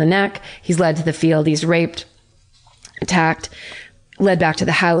rope around the neck. He's led to the field. He's raped, attacked, led back to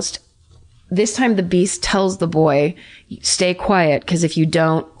the house. This time the beast tells the boy, stay quiet, because if you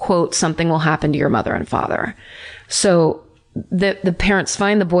don't, quote, something will happen to your mother and father. So the parents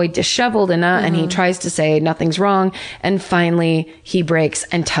find the boy disheveled and he tries to say nothing's wrong. And finally he breaks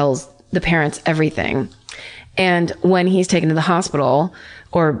and tells the parents everything. And when he's taken to the hospital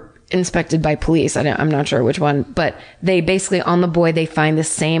or inspected by police, I'm not sure which one, but they basically on the boy, they find the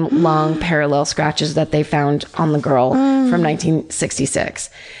same long parallel scratches that they found on the girl from 1966.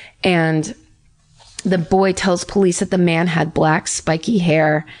 And the boy tells police that the man had black spiky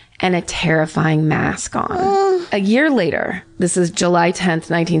hair and a terrifying mask on. A year later, this is July 10th,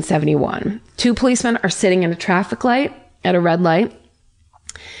 1971. 2 policemen are sitting in a traffic light at a red light.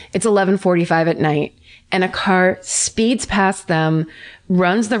 It's 11:45 at night, and a car speeds past them,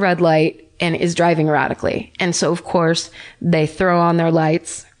 runs the red light, and is driving erratically. And so, of course, they throw on their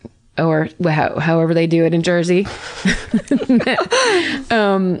lights, or however they do it in Jersey.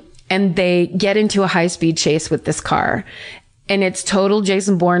 And they get into a high-speed chase with this car. And it's total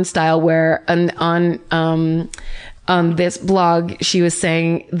Jason Bourne style, where on this blog, she was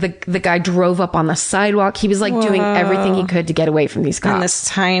saying the guy drove up on the sidewalk. He was like doing everything he could to get away from these cops. On this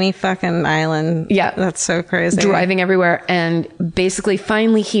tiny fucking island. Yeah. That's so crazy. Driving everywhere. And basically,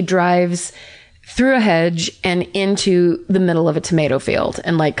 finally, he drives through a hedge and into the middle of a tomato field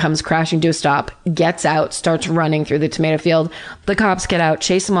and like comes crashing to a stop, gets out, starts running through the tomato field. The cops get out,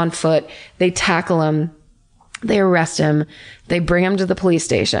 chase him on foot. They tackle him. They arrest him. They bring him to the police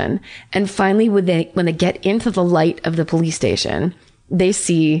station. And finally, when they get into the light of the police station, they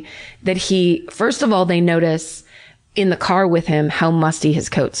see that first of all, they notice in the car with him how musty his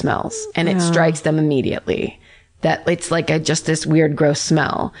coat smells. And it strikes them immediately that it's like just this weird, gross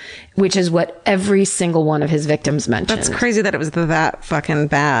smell, which is what every single one of his victims mentioned. That's crazy that it was that fucking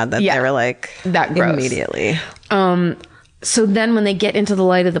bad that they were like that gross. immediately. So then when they get into the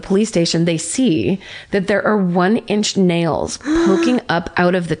light of the police station, they see that there are 1-inch nails poking up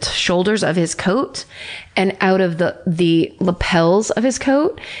out of the shoulders of his coat and out of the lapels of his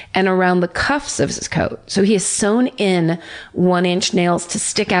coat and around the cuffs of his coat. So he has sewn in 1-inch nails to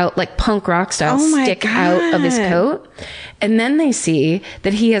stick out like punk rock style, stick out of his coat. And then they see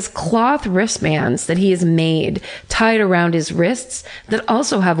that he has cloth wristbands that he has made tied around his wrists that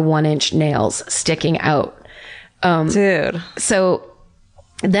also have 1-inch nails sticking out. Dude. So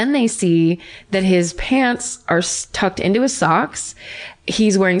then they see that his pants are tucked into his socks.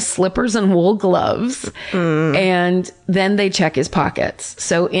 He's wearing slippers and wool gloves. And then they check his pockets.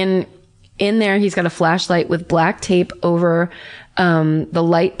 So in there, he's got a flashlight with black tape over the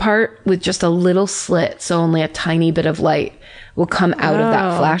light part with just a little slit. So only a tiny bit of light will come out of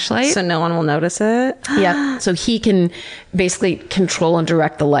that flashlight. So no one will notice it? Yeah. So he can basically control and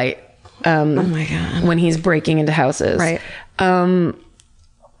direct the light. Oh my God. When he's breaking into houses. Right.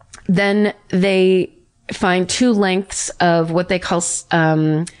 Then they find 2 lengths of what they call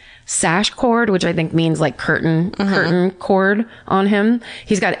sash cord, which I think means like curtain cord on him.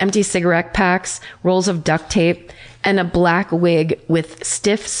 He's got empty cigarette packs, rolls of duct tape, and a black wig with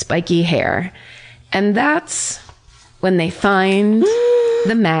stiff, spiky hair. And that's when they find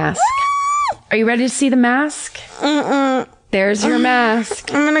the mask. Are you ready to see the mask? There's your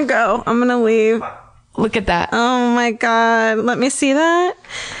mask. I'm gonna go. I'm gonna leave. Look at that. Oh my God. Let me see that.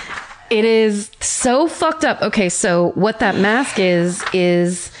 It is so fucked up. Okay, so what that mask is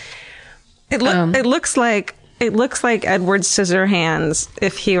it looks like Edward Scissorhands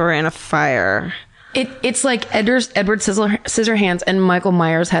if he were in a fire. it's like Edward Scissorhands and Michael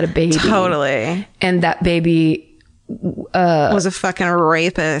Myers had a baby. Totally. And that baby was a fucking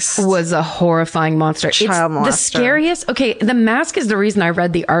rapist. Was a horrifying monster. Child monster. The scariest. Okay, the mask is the reason I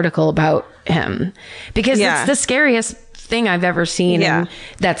read the article about him because it's the scariest thing I've ever seen and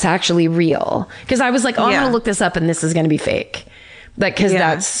that's actually real. Because I was like, I'm gonna look this up and this is gonna be fake. Like, because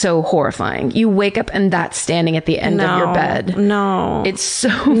that's so horrifying. You wake up and that's standing at the end of your bed. No. It's so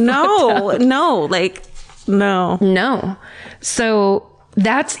no. So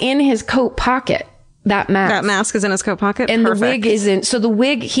that's in his coat pocket. That mask is in his coat pocket. And Perfect. the wig is in. So the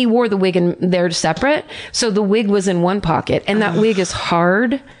wig, he wore the wig and they're separate. So the wig was in one pocket and that wig is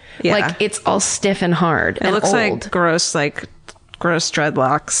hard. Yeah. Like it's all stiff and hard. It looks like gross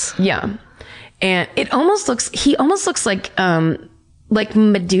dreadlocks. Yeah. And it almost looks, he almost looks like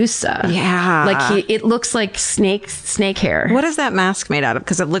Medusa. Yeah. Like it looks like snake hair. What is that mask made out of?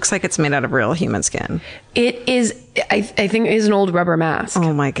 Because it looks like it's made out of real human skin. It is, I think it is an old rubber mask.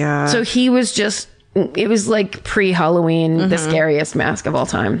 Oh my God. So he was just, it was like pre-Halloween, the scariest mask of all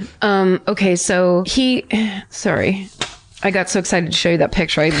time. Okay, so sorry. I got so excited to show you that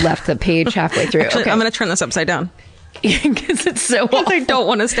picture. I left the page halfway through. Actually, okay. I'm going to turn this upside down. Because it's so awful. I don't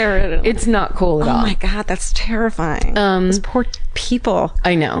want to stare at it. It's not cool at all. Oh my God, that's terrifying. Those poor people.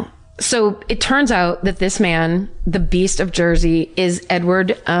 I know. So it turns out that this man, the Beast of Jersey, is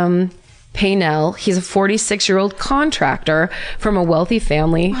Edward Paynell. He's a 46-year-old contractor from a wealthy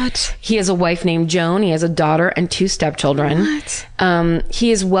family. What? He has a wife named Joan. He has a daughter and 2 stepchildren. What?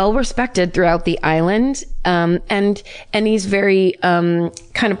 He is well respected throughout the island. And he's very,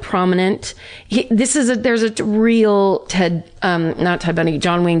 kind of prominent. There's a real not Ted Bundy,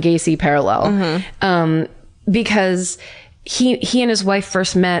 John Wayne Gacy parallel. Because he and his wife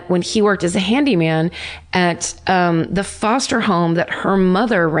first met when he worked as a handyman at the foster home that her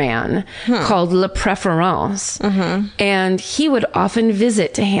mother ran called La Préférence. And he would often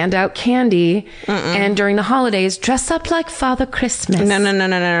visit to hand out candy and during the holidays dress up like Father Christmas.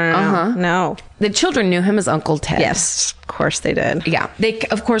 No. The children knew him as Uncle Ted. Yes, of course they did. Yeah.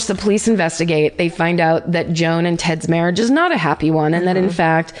 Of course, the police investigate. They find out that Joan and Ted's marriage is not a happy one and that in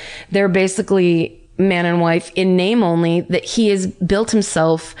fact, they're basically man and wife in name only, that he has built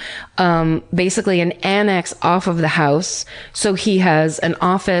himself basically an annex off of the house. So he has an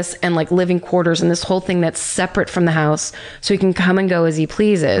office and like living quarters and this whole thing that's separate from the house so he can come and go as he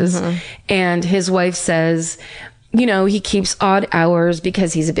pleases. And his wife says, you know, he keeps odd hours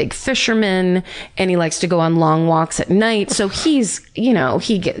because he's a big fisherman and he likes to go on long walks at night. So he's, you know,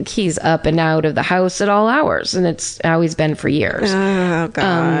 he's up and out of the house at all hours and it's how he's been for years. Oh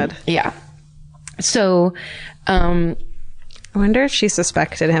God. Yeah. So, I wonder if she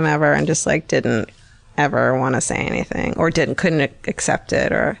suspected him ever and just like didn't ever want to say anything or couldn't accept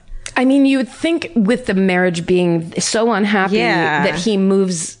it or. I mean, you would think with the marriage being so unhappy that he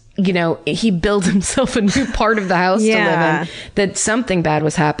moves, you know, he builds himself a new part of the house to live in, that something bad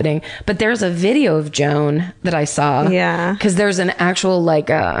was happening. But there's a video of Joan that I saw. Yeah. Because there's an actual like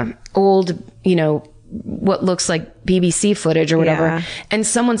old, you know, what looks like BBC footage or whatever. Yeah. And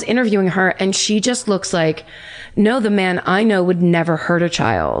someone's interviewing her and she just looks like, no, the man I know would never hurt a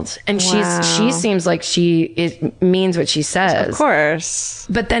child. And she seems like means what she says. Of course.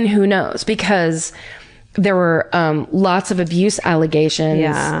 But then who knows? Because there were lots of abuse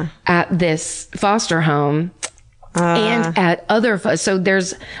allegations at this foster home and at other. So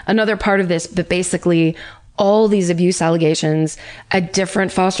there's another part of this, but basically all these abuse allegations at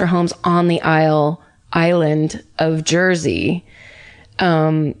different foster homes on the island of Jersey.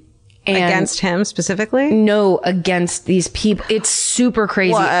 And against him specifically? No, against these people. It's super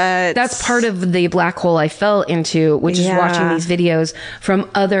crazy. What? That's part of the black hole I fell into, which is watching these videos from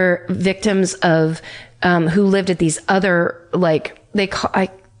other victims of who lived at these other, like,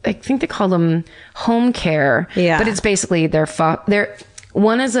 I think they call them home care. Yeah. But it's basically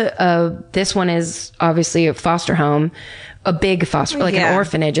one is this one is obviously a foster home, a big foster, like an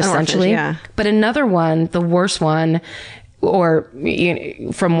orphanage, essentially. But another one, the worst one, or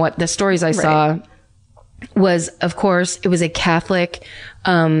from what the stories I saw, was, of course, it was a Catholic,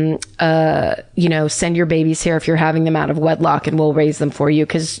 send your babies here if you're having them out of wedlock and we'll raise them for you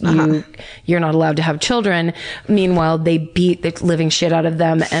because you're not allowed to have children. Meanwhile, they beat the living shit out of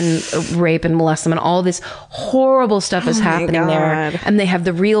them and rape and molest them and all this horrible stuff is happening there. And they have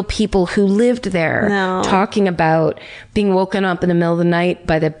the real people who lived there talking about being woken up in the middle of the night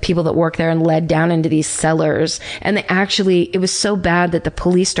by the people that work there and led down into these cellars. And it was so bad that the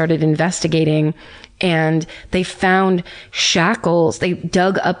police started investigating. And they found shackles. They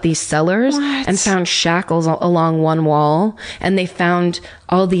dug up these cellars and found shackles along one wall. And they found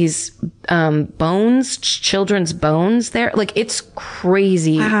all these bones, children's bones there. Like, it's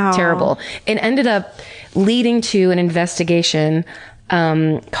crazy, terrible. It ended up leading to an investigation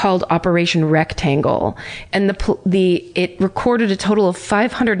called Operation Rectangle. And it recorded a total of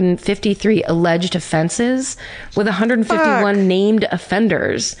 553 alleged offenses with 151 named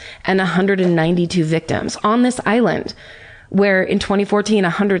offenders and 192 victims on this island where in 2014,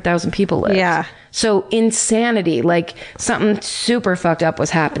 100,000 people lived. Yeah. So insanity, like something super fucked up was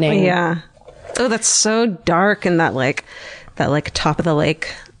happening. Yeah. Oh, that's so dark and that top of the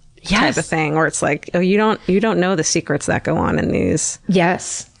lake type of thing where it's like, oh, you don't know the secrets that go on in these.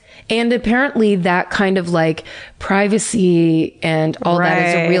 Yes. And apparently that kind of like privacy and all that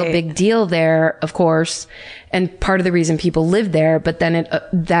is a real big deal there, of course. And part of the reason people live there, but then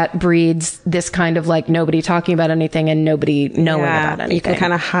that breeds this kind of like nobody talking about anything and nobody knowing about anything. You can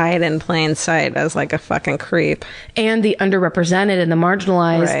kind of hide in plain sight as like a fucking creep. And the underrepresented and the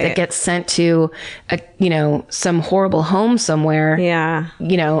marginalized that gets sent to some horrible home somewhere. Yeah.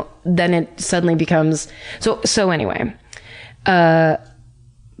 Then it suddenly becomes so anyway.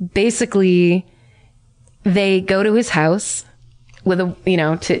 Basically they go to his house with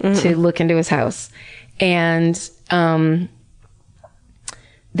to look into his house. And the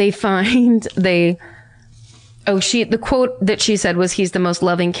quote that she said was, he's the most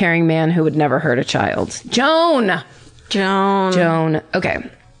loving, caring man who would never hurt a child. Joan. Okay.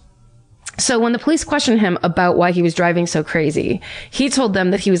 So when the police questioned him about why he was driving so crazy, he told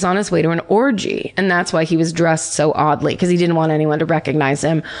them that he was on his way to an orgy. And that's why he was dressed so oddly, because he didn't want anyone to recognize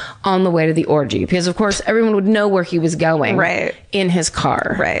him on the way to the orgy. Because, of course, everyone would know where he was going in his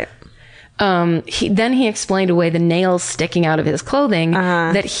car. Right. He explained away the nails sticking out of his clothing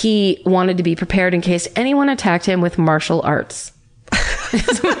that he wanted to be prepared in case anyone attacked him with martial arts.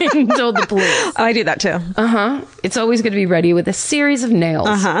 That's what he told the police. Oh, I do that too. It's always good to be ready with a series of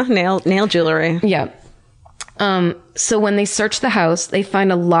nails. Nail jewelry. Yeah. So when they search the house, they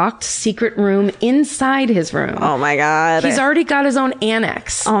find a locked secret room inside his room. Oh my God. He's already got his own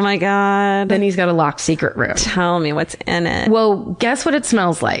annex. Oh my God. Then he's got a locked secret room. Tell me what's in it. Well, guess what it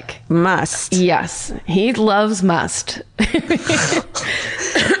smells like? Must. Yes. He loves must.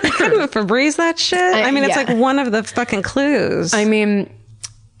 Febreze that shit? I mean, it's like one of the fucking clues. I mean,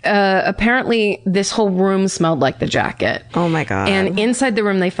 apparently this whole room smelled like the jacket. Oh my God. And inside the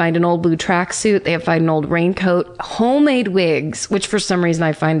room, they find an old blue tracksuit. They find an old raincoat, homemade wigs, which for some reason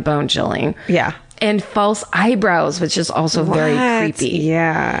I find bone chilling. Yeah. And false eyebrows, which is also very creepy.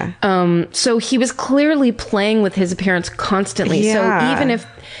 Yeah. So he was clearly playing with his appearance constantly. Yeah. So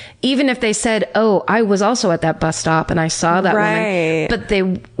even if they said, oh, I was also at that bus stop and I saw that woman, but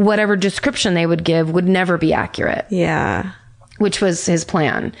whatever description they would give would never be accurate. Yeah. Which was his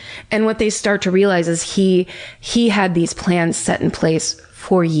plan. And what they start to realize is he had these plans set in place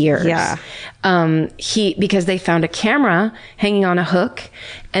for years. Yeah. Because they found a camera hanging on a hook,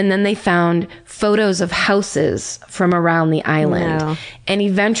 and then they found photos of houses from around the island. No. And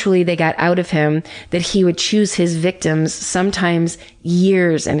eventually they got out of him that he would choose his victims sometimes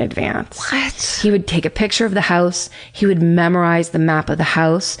years in advance. What? He would take a picture of the house. He would memorize the map of the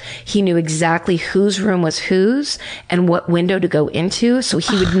house. He knew exactly whose room was whose and what window to go into. So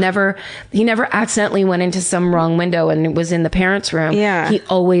he would never accidentally went into some wrong window and it was in the parents' room. Yeah. He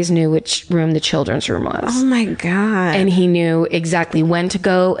always knew which room the children's room was. Oh my God. And he knew exactly when to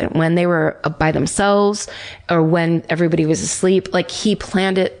go and when they were by themselves or when everybody was asleep. Like he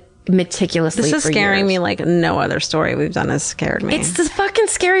planned it meticulously. This is for scaring years. me like no other story we've done has scared me. It's the fucking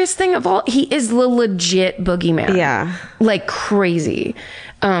scariest thing of all. He is the legit boogeyman. Yeah. Like crazy.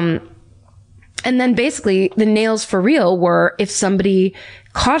 And then basically the nails for real were if somebody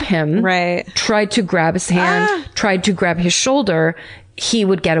caught him, Right. tried to grab his hand, tried to grab his shoulder, he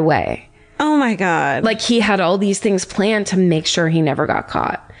would get away. Oh my God. Like he had all these things planned to make sure he never got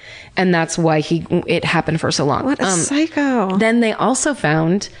caught. And that's why it happened for so long. What a psycho. Then they also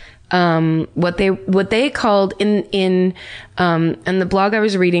found what they called in the blog I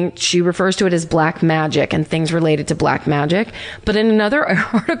was reading, she refers to it as black magic and things related to black magic. But in another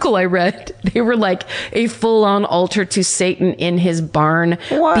article I read, they were like a full-on altar to Satan in his barn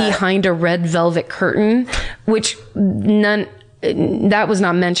behind a red velvet curtain, which that was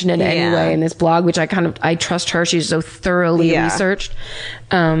not mentioned in any way in this blog, which I trust her. She's so thoroughly researched.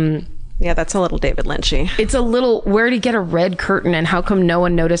 Yeah, that's a little David Lynchy. It's a little, where'd he get a red curtain and how come no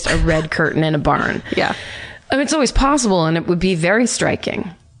one noticed a red curtain in a barn? Yeah. I mean, it's always possible and it would be very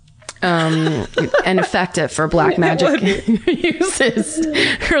striking. And effective for black magic uses.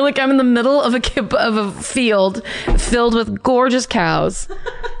 You're like, I'm in the middle of a field filled with gorgeous cows.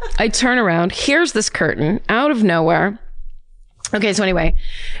 I turn around. Here's this curtain out of nowhere. Okay, so anyway,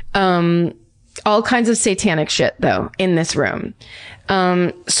 all kinds of satanic shit though in this room.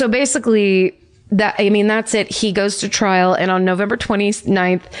 So basically that's it. He goes to trial and on November 29th,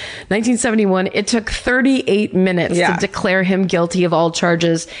 1971, it took 38 minutes to declare him guilty of all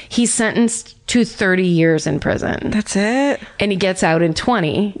charges. He's sentenced to 30 years in prison. That's it? And he gets out in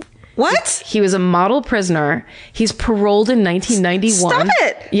 20. What? He was a model prisoner. He's paroled in 1991. Stop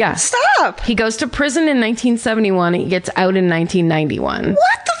it. Yeah. Stop. He goes to prison in 1971. He gets out in 1991.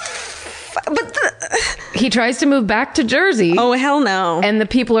 What the He tries to move back to Jersey. Oh, hell no. And the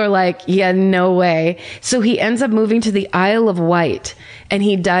people are like, yeah, no way. So he ends up moving to the Isle of Wight and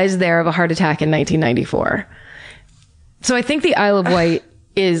he dies there of a heart attack in 1994. So I think the Isle of Wight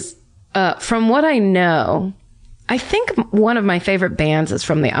is, from what I know, I think one of my favorite bands is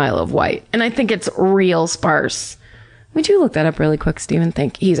from the Isle of Wight. And I think it's real sparse. Would you look that up really quick, Stephen?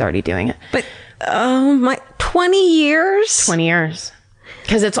 Think he's already doing it. But, oh my, 20 years? 20 years.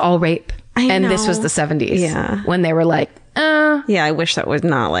 Because it's all rape. And this was the 70s. Yeah. When they were like, Yeah, I wish that was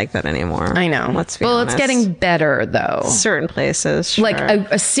not like that anymore. I know. Let's be honest. It's getting better though. Certain places. Sure. Like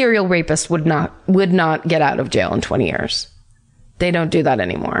a serial rapist would not get out of jail in 20 years. They don't do that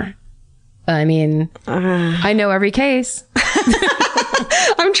anymore. I mean, I know every case.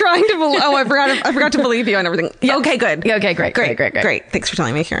 I'm trying to believe. Oh, I forgot to believe you and everything. Yeah. Okay, good. Yeah, okay, great. Thanks for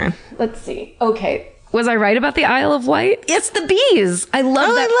telling me, Karen. Let's see. Okay. Was I right about the Isle of Wight? It's the Bees. I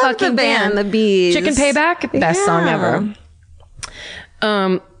love that I love fucking the band, the Bees. Chicken Payback, best song ever.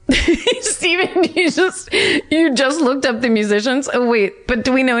 Steven, you just looked up the musicians. Oh wait, but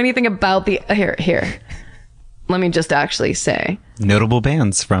do we know anything about the here? Let me just actually say notable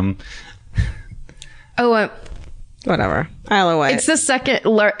bands from. Whatever. Isle of Wight. It's the second.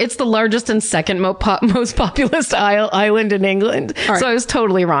 It's the largest and second most populous island in England. Right. So I was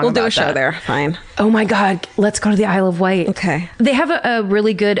totally wrong. We'll do a show show there. Fine. Oh my God, let's go to the Isle of Wight. Okay. They have a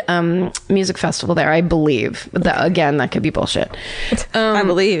really good music festival there, I believe. Again, that could be bullshit. I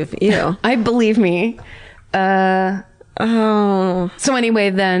believe you. I believe me. So anyway,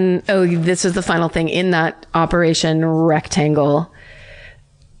 then, this is the final thing in that Operation Rectangle.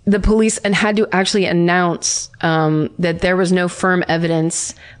 The police had to actually announce that there was no firm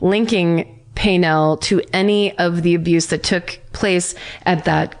evidence linking Paynell to any of the abuse that took place at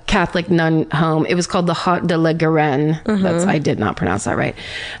that Catholic nun home. It was called the Haute de la Garenne. I did not pronounce that right.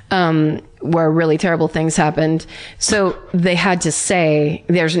 Where really terrible things happened. So they had to say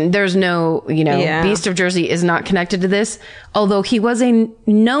there's no, Beast of Jersey is not connected to this, although he was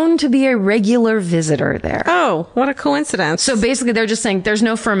known to be a regular visitor there. Oh, what a coincidence. So basically they're just saying there's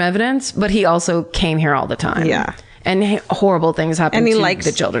no firm evidence, but he also came here all the time. Yeah. And horrible things happen and he to likes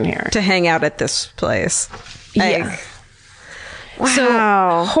the children here. To hang out at this place. Yeah.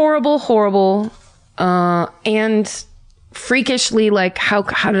 Wow. So horrible. And freakishly like, how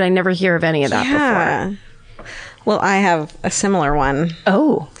did I never hear of any of that before? Well, I have a similar one.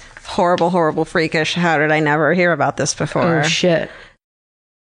 Oh. Horrible, horrible, freakish. How did I never hear about this before? Oh, shit.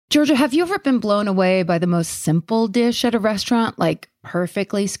 Georgia, have you ever been blown away by the most simple dish at a restaurant, like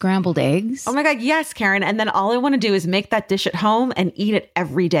perfectly scrambled eggs? Oh my God, yes, Karen. And then all I want to do is make that dish at home and eat it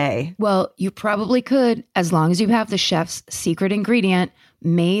every day. Well, you probably could, as long as you have the chef's secret ingredient,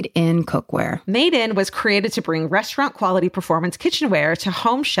 Made in Cookware. Made in was created to bring restaurant quality performance kitchenware to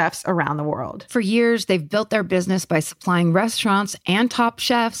home chefs around the world. For years, they've built their business by supplying restaurants and top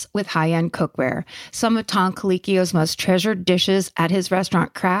chefs with high-end cookware. Some of Tom Colicchio's most treasured dishes at his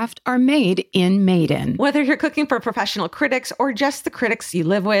restaurant Craft are made in Made in. Whether you're cooking for professional critics or just the critics you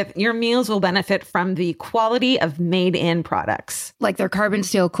live with, your meals will benefit from the quality of Made in products. Like their carbon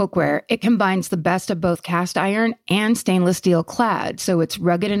steel cookware, it combines the best of both cast iron and stainless steel clad, so it's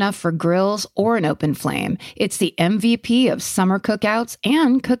rugged enough for grills or an open flame. It's the MVP of summer cookouts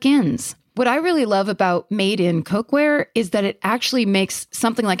and cook-ins. What I really love about Made in Cookware is that it actually makes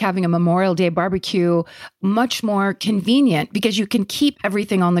something like having a Memorial Day barbecue much more convenient because you can keep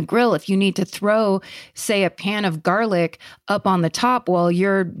everything on the grill. If you need to throw, say, a pan of garlic up on the top while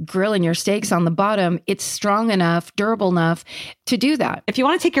you're grilling your steaks on the bottom, it's strong enough, durable enough to do that. If you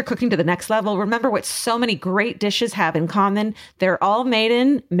want to take your cooking to the next level, remember what so many great dishes have in common. They're all made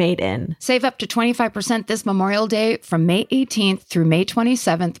in. Save up to 25% this Memorial Day from May 18th through May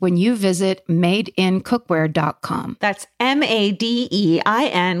 27th when you visit madeincookware.com. That's MADEIN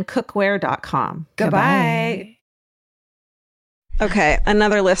cookware.com. Goodbye. Okay,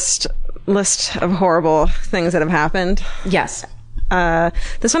 another list of horrible things that have happened. Yes.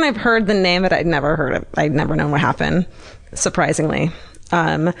 This one I've heard the name, but I'd never heard of. I'd never known what happened, surprisingly.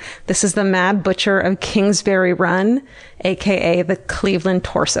 This is the Mad Butcher of Kingsbury Run, aka the Cleveland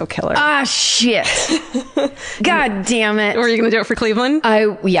Torso Killer. Ah, shit. God damn it. Were you going to do it for Cleveland?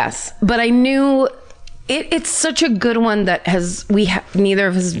 Yes, but I knew it's such a good one that neither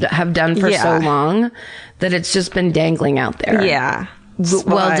of us have done for so long that it's just been dangling out there. Yeah.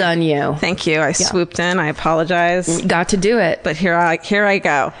 Well done, you. Thank you. I swooped in. I apologize. Got to do it. But here I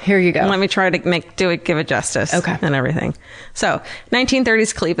go. Here you go. Let me try to give it justice. Okay. And everything. So,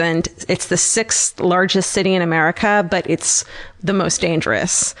 1930s Cleveland. It's the 6th largest city in America, but it's the most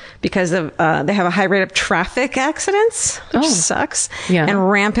dangerous because of they have a high rate of traffic accidents, which sucks,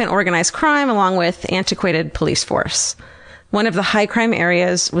 and rampant organized crime, along with antiquated police force. One of the high crime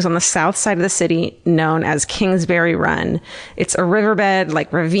areas was on the south side of the city, known as Kingsbury Run. It's a riverbed,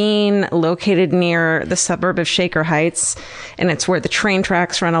 like ravine, located near the suburb of Shaker Heights, and it's where the train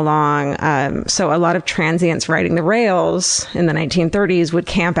tracks run along. So a lot of transients riding the rails in the 1930s would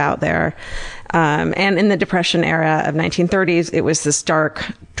camp out there. And in the Depression era of 1930s, it was this dark,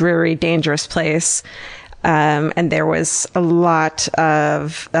 dreary, dangerous place. And there was a lot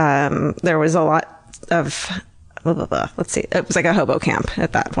of let's see. It was like a hobo camp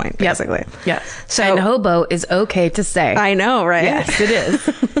at that point, basically. Yes. So, and hobo is okay to say. I know, right? Yes, it is.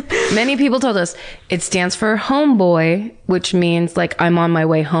 Many people told us it stands for homeboy, which means like I'm on my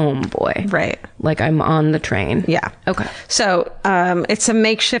way home, boy. Right. Like I'm on the train. Yeah. Okay. So it's a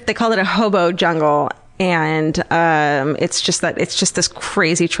makeshift. They call it a hobo jungle. And it's just this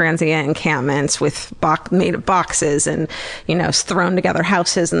crazy transient encampments with made of boxes and, thrown together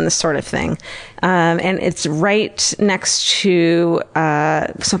houses and this sort of thing. And it's right next to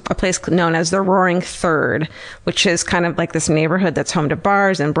a place known as the Roaring Third, which is kind of like this neighborhood that's home to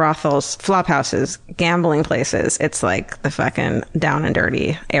bars and brothels, flop houses, gambling places. It's like the fucking down and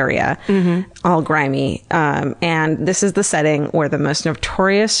dirty area, all grimy. And this is the setting where the most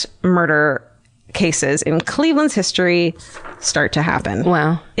notorious murder cases in Cleveland's history start to happen.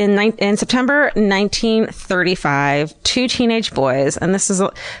 Wow. In September 1935, 2 teenage boys, and this is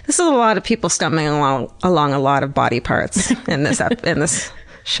a lot of people stumbling along a lot of body parts in this in this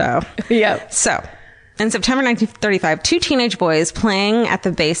show. Yeah. So, in September 1935, 2 teenage boys playing at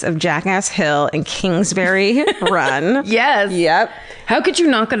the base of Jackass Hill in Kingsbury Run. Yes. Yep. How could you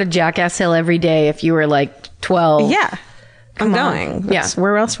not go to Jackass Hill every day if you were like 12? Yeah. I'm going. Yeah.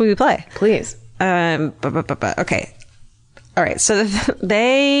 Where else would we play? Please. Okay. All right. So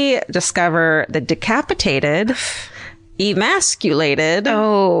they discover the decapitated, emasculated,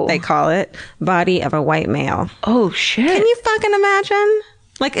 they call it, body of a white male. Oh, shit. Can you fucking imagine?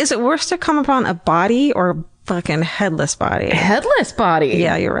 Like, is it worse to come upon a body or a fucking headless body? Headless body.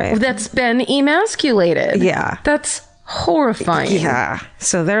 Yeah, you're right. That's been emasculated. Yeah. That's horrifying. Yeah.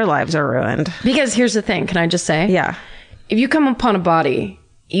 So their lives are ruined. Because here's the thing. Can I just say? Yeah. If you come upon a body,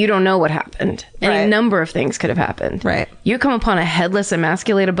 you don't know what happened. Any number of things could have happened. Right. You come upon a headless,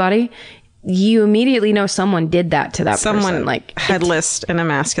 emasculated body, you immediately know someone did that to that Someone person. Like headless and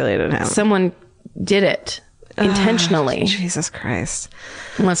emasculated him. someone did it intentionally. Jesus Christ.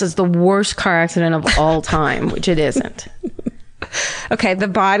 Unless it's the worst car accident of all time, which it isn't. Okay, the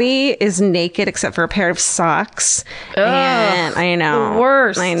body is naked except for a pair of socks. And I know. the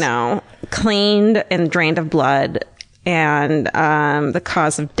worst. I know. Cleaned and drained of blood. And the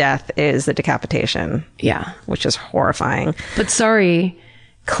cause of death is the decapitation. Yeah. Which is horrifying. But sorry,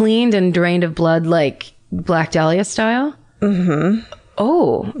 cleaned and drained of blood like Black Dahlia style? Mm-hmm.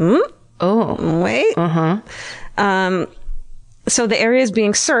 Oh. Oh. Wait. Uh-huh. So the area is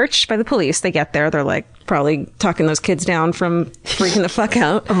being searched by the police. They get there. They're like probably talking those kids down from freaking the fuck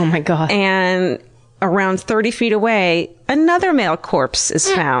out. Oh my God. And around 30 feet away, another male corpse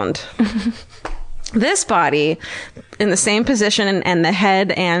is found. This body, in the same position, and the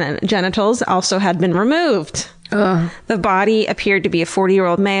head and genitals also had been removed. The body appeared to be a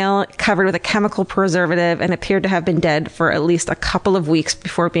 40-year-old male covered with a chemical preservative and appeared to have been dead for at least a couple of weeks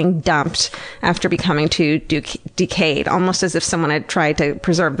before being dumped after becoming too decayed, almost as if someone had tried to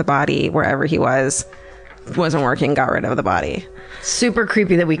preserve the body wherever he was. Wasn't working, got rid of the body. Super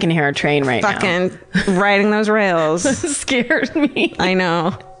creepy that we can hear a train right now. Fucking riding those rails. Scared me. I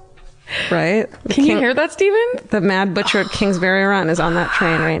know. Right? Can you hear that, Steven? The Mad Butcher at Kingsbury Run is on that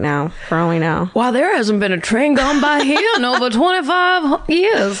train right now, for all we know. Wow, there hasn't been a train gone by here in over 25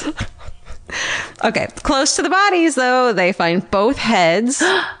 years. Okay, close to the bodies, though, they find both heads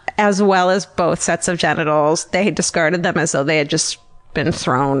as well as both sets of genitals. They discarded them as though they had just been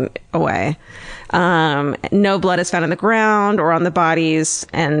thrown away. No blood is found on the ground or on the bodies,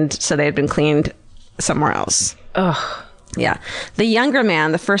 and so they had been cleaned somewhere else. Ugh. Yeah. The younger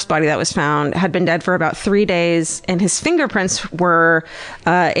man, the first body that was found, had been dead for about 3 days, and his fingerprints were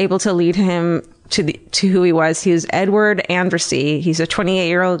able to lead him to who he was. He was Edward Andrassy. He's a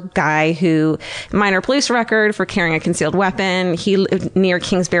 28-year-old guy who, minor police record for carrying a concealed weapon. He lived near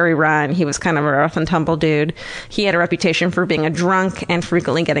Kingsbury Run. He was kind of a rough and tumble dude. He had a reputation for being a drunk and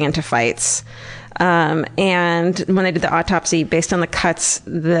frequently getting into fights. And when they did the autopsy, based on the cuts,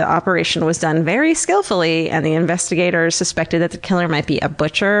 the operation was done very skillfully, and the investigators suspected that the killer might be a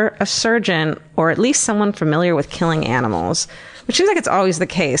butcher, a surgeon, or at least someone familiar with killing animals, which seems like it's always the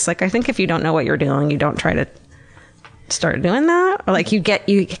case. Like, I think if you don't know what you're doing, you don't try to start doing that, or like you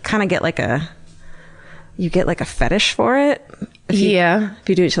kind of get like a fetish for it. If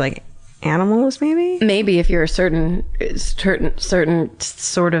you do it to like animals, maybe if you're a certain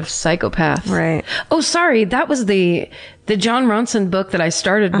sort of psychopath, right? Oh, sorry, that was the John Ronson book that I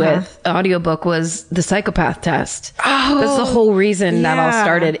started with. Audiobook was The Psychopath Test. Oh, that's the whole reason that all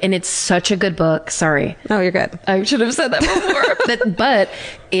started, and it's such a good book. Sorry, no, you're good. I should have said that before. but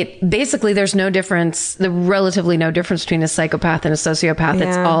it basically, there's relatively no difference between a psychopath and a sociopath. Yeah.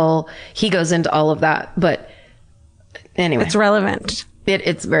 It's all, he goes into all of that, but anyway, it's relevant.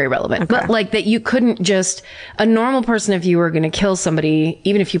 It's very relevant. Okay. But like that, you couldn't just, a normal person, if you were going to kill somebody,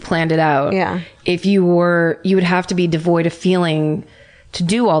 even if you planned it out, if you would have to be devoid of feeling to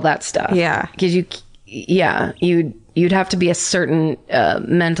do all that stuff. Yeah. Because you'd have to be a certain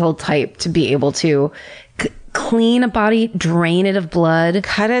mental type to be able to clean a body, drain it of blood,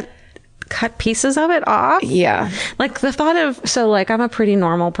 cut pieces of it off. Yeah. Like the thought of, I'm a pretty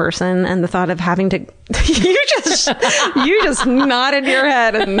normal person, and the thought of having to, you just nodded your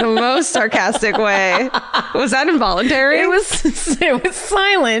head in the most sarcastic way. Was that involuntary? It was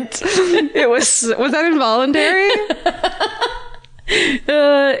silent. Was that involuntary?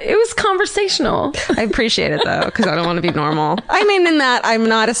 It was conversational. I appreciate it though, because I don't want to be normal. I mean, in that I'm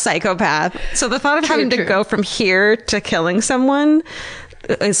not a psychopath. So the thought of having to go from here to killing someone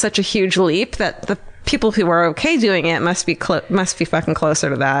is such a huge leap that the people who are okay doing it must be fucking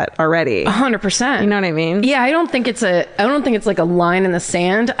closer to that already. 100%. You know what I mean? Yeah, I don't think it's like a line in the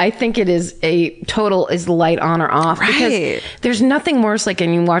sand. I think it is is light on or off. Right. Because there's nothing worse like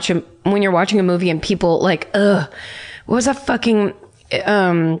when you're watching a movie and people like, what was that fucking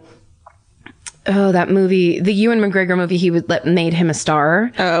that movie, the Ewan McGregor movie made him a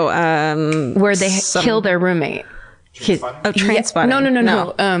star. Where they kill their roommate. Trainspotting.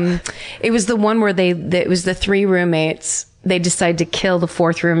 No. It was the one where it was the three roommates. They decide to kill the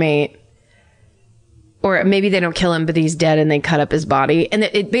fourth roommate, or maybe they don't kill him, but he's dead, and they cut up his body. And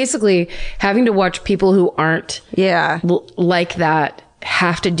it basically, having to watch people who aren't like that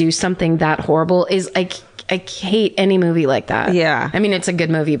have to do something that horrible is I hate any movie like that. Yeah. I mean, it's a good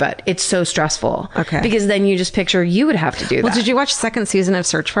movie, but it's so stressful. Okay. Because then you just picture you would have to do that. Well, did you watch second season of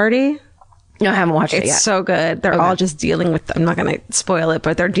Search Party? No, I haven't watched it yet. It's so good. They're all just dealing with, I'm not going to spoil it,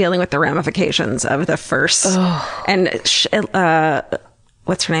 but they're dealing with the ramifications of the first. And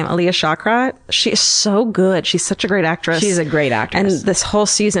what's her name? Aaliyah Shawkat. She is so good. She's such a great actress. She's a great actress. And this whole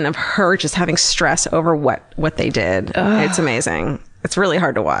season of her just having stress over what they did. It's amazing. It's really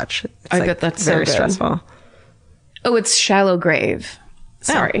hard to watch. It's I bet that's very so good. stressful. Oh, it's Shallow Grave.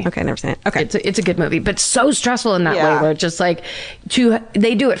 Sorry. Oh, okay, never seen it. Okay. It's a good movie, but so stressful in that Yeah. way where it's just like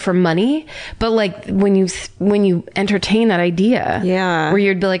they do it for money, but like when you entertain that idea, Yeah. where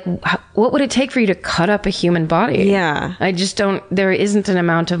you'd be like, what would it take for you to cut up a human body? Yeah. I just don't, there isn't an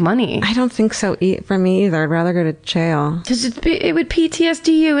amount of money. I don't think so for me either. I'd rather go to jail. Because it would PTSD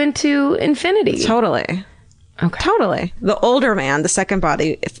you into infinity. Totally. Okay. Totally. The older man, the second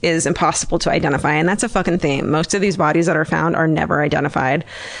body, is impossible to identify. And that's a fucking theme. Most of these bodies that are found are never identified.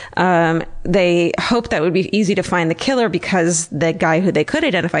 They hope that would be easy to find the killer because the guy who they could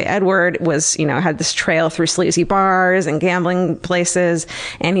identify, Edward, was, had this trail through sleazy bars and gambling places.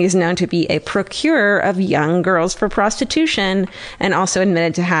 And he's known to be a procurer of young girls for prostitution and also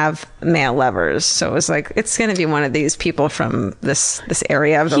admitted to have male lovers. So it was like, it's going to be one of these people from this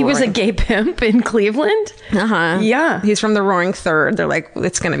area of the He was a Roaring- gay pimp in Cleveland. Uh-huh. Yeah. He's from the Roaring Third. They're like,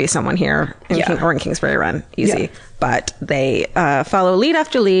 it's going to be someone here in or in Kingsbury Run. Easy. Yeah. But they follow lead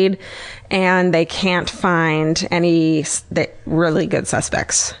after lead, and they can't find any really good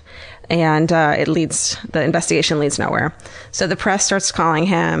suspects. And the investigation leads nowhere. So the press starts calling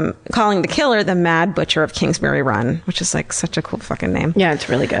the killer the Mad Butcher of Kingsbury Run, which is like such a cool fucking name. Yeah, it's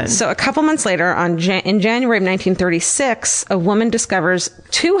really good. So a couple months later, in January of 1936, a woman discovers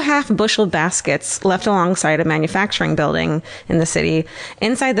 2 half-bushel baskets left alongside a manufacturing building in the city.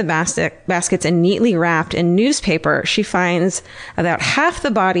 Inside the baskets and neatly wrapped in newspaper, she finds about half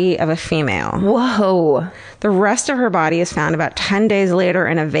the body of a female. Whoa. The rest of her body is found about 10 days later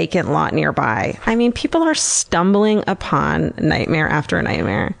in a vacant lot nearby. I mean, people are stumbling upon nightmare after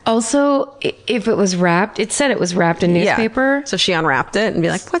nightmare. Also, if it was wrapped, it said it was wrapped in newspaper. Yeah. So she unwrapped it and be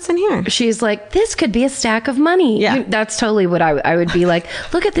like, what's in here? She's like, this could be a stack of money. Yeah. That's totally what I would be like.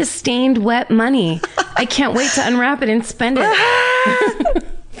 Look at this stained, wet money. I can't wait to unwrap it and spend it.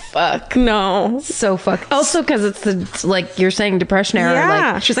 Fuck. No. So fuck. Also, because it's like you're saying depression era.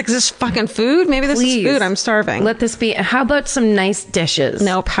 Yeah. Like, She's like, is this fucking food? Maybe this please, is food. I'm starving. Let this be. How about some nice dishes?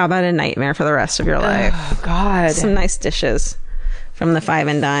 Nope. How about a nightmare for the rest of your life? Oh, God. Some nice dishes from the 5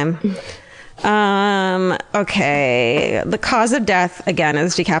 and dime. Okay. The cause of death, again,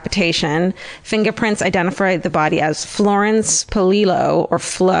 is decapitation. Fingerprints identified the body as Florence Polillo, or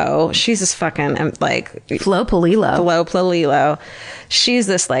Flo. She's this fucking, like... Flo Polillo. Flo Polillo. She's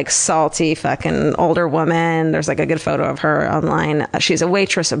this, like, salty fucking older woman. There's, like, a good photo of her online. She's a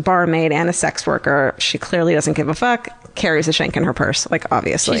waitress, a barmaid, and a sex worker. She clearly doesn't give a fuck. Carries a shank in her purse, like,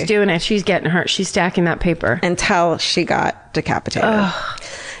 obviously. She's doing it. She's getting hurt. She's stacking that paper. Until she got decapitated.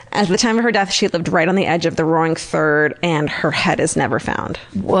 At the time of her death, she lived right on the edge of the Roaring Third, and her head is never found.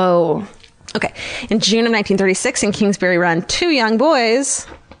 Whoa. Okay. In June of 1936, in Kingsbury Run, 2 young boys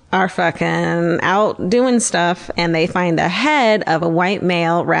are fucking out doing stuff, and they find the head of a white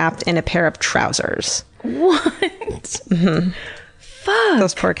male wrapped in a pair of trousers. What? Mm-hmm. Fuck.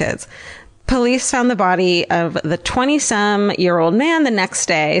 Those poor kids. Police found the body of the 20-some-year-old man the next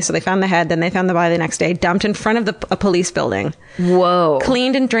day. So they found the head, then they found the body the next day, dumped in front of a police building. Whoa.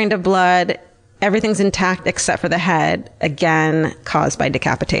 Cleaned and drained of blood. Everything's intact except for the head, again, caused by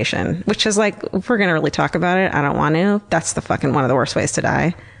decapitation. Which is like, if we're going to really talk about it, I don't want to. That's the fucking one of the worst ways to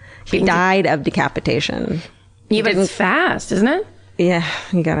die. He died of decapitation. Yeah, but it's fast, isn't it? Yeah,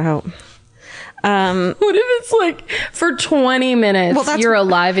 you gotta hope. What if it's like for 20 minutes you're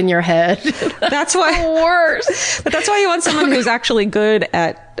alive in your head? That's why worse. But that's why you want someone who's actually good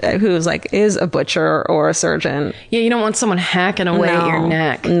at who's like is a butcher or a surgeon. Yeah, you don't want someone hacking away at your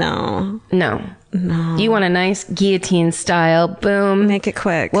neck. No. You want a nice guillotine style. Boom. Make it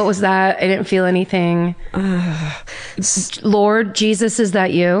quick. What was that? I didn't feel anything. Lord Jesus, is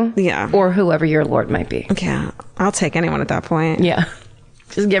that you? Yeah. Or whoever your Lord might be. Yeah. I'll take anyone at that point. Yeah.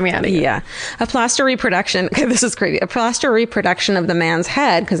 Just get me out of here. Yeah. A plaster reproduction. Okay, this is crazy. A plaster reproduction of the man's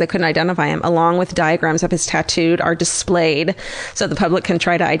head, because they couldn't identify him, along with diagrams of his tattooed, are displayed so the public can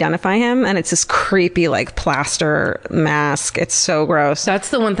try to identify him. And it's this creepy, like, plaster mask. It's so gross.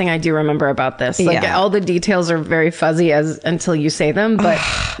 That's the one thing I do remember about this. Like, Yeah. all the details are very fuzzy until you say them, but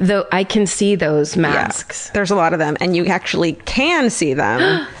though I can see those masks. Yeah. There's a lot of them, and you actually can see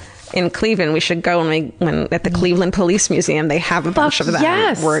them. In Cleveland, we should go when at the Cleveland Police Museum. They have a bunch of them.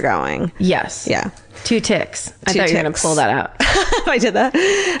 Yes. We're going. Yes. Yeah. 2 ticks. I 2 thought you were going to ticks. pull that out. I did that.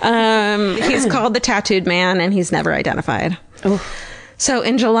 He's called the Tattooed Man, and he's never identified. Oof. So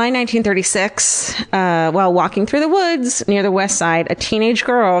in July 1936, while walking through the woods near the west side, a teenage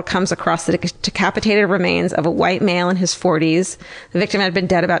girl comes across the decapitated remains of a white male in his 40s. The victim had been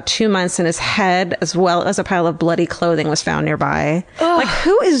dead about 2 months, and his head, as well as a pile of bloody clothing, was found nearby. Ugh. Like,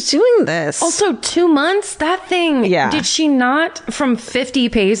 who is doing this? Also, 2 months? That thing. Yeah. Did she not, from 50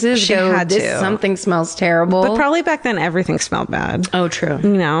 paces, She go, had this to. something smells terrible? But probably back then everything smelled bad. Oh, true.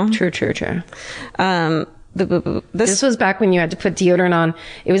 You know? True. This This was back when you had to put deodorant on.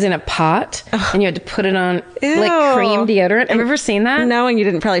 It was in a pot, and you had to put it on like cream deodorant. Have you ever seen that? No, and you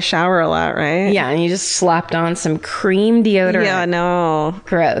didn't probably shower a lot, right? Yeah, and you just slapped on some cream deodorant. Yeah, no.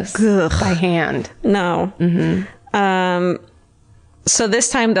 Gross. Ugh. By hand. No. Mm-hmm. So this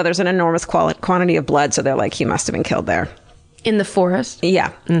time, though, there's an enormous quantity of blood, so they're like, he must have been killed there. In the forest?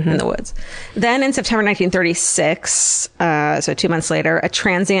 Yeah, in the woods. Then in September 1936, so 2 months later, a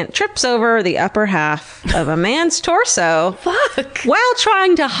transient trips over the upper half of a man's torso while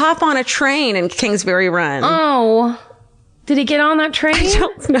trying to hop on a train in Kingsbury Run. Oh. Did he get on that train? I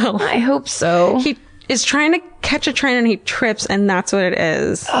don't know. I hope so. He is trying to catch a train and he trips, and that's what it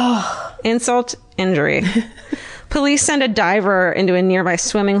is. Oh. Insult, injury. Police send a diver into a nearby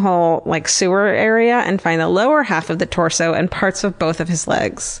swimming hole, like sewer area, and find the lower half of the torso and parts of both of his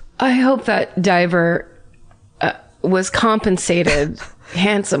legs. I hope that diver was compensated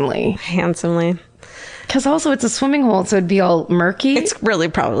handsomely. Because also it's a swimming hole, so it'd be all murky. It's really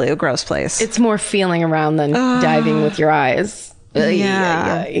probably a gross place. It's more feeling around than diving with your eyes.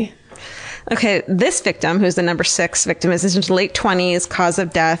 Yeah. Ay. Okay, this victim, who's the number 6 victim, is in his late 20s, cause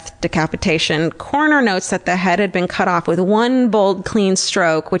of death, decapitation. Coroner notes that the head had been cut off with one bold, clean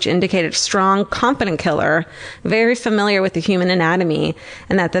stroke, which indicated strong, confident killer, very familiar with the human anatomy,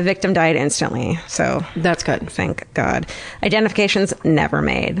 and that the victim died instantly. So That's good. thank God. Identifications never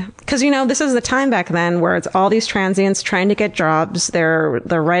made. Because, this is the time back then where it's all these transients trying to get jobs. They're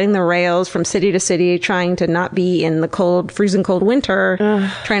riding the rails from city to city, trying to not be in the cold, freezing cold winter,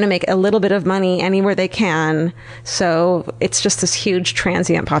 trying to make a little bit of money anywhere they can. So it's just this huge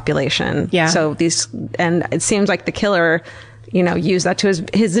transient population. Yeah. So and it seems like the killer, used that to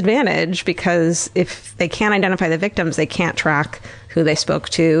his advantage, because if they can't identify the victims, they can't track who they spoke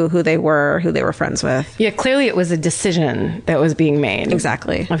to, who they were friends with. Yeah, clearly it was a decision that was being made.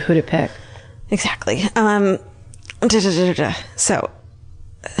 Exactly. Of who to pick. Exactly. So,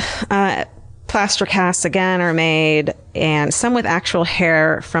 plaster casts again are made, and some with actual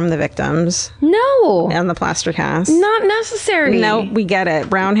hair from the victims No. on the plaster cast. Not necessary. No, we get it.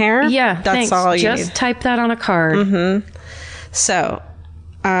 Brown hair? Yeah, That's thanks. all you Just need. type that on a card. So,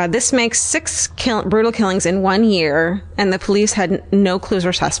 this makes 6 brutal killings in 1 year, and the police had no clues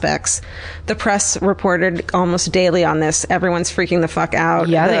or suspects. The press reported almost daily on this. Everyone's freaking the fuck out.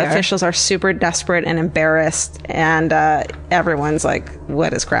 Yeah, the they are. officials are super desperate and embarrassed, and everyone's like,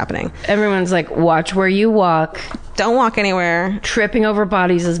 what is happening? Everyone's like, watch where you walk. Don't walk anywhere. Tripping over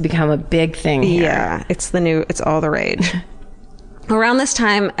bodies has become a big thing here. Yeah, it's all the rage. Around the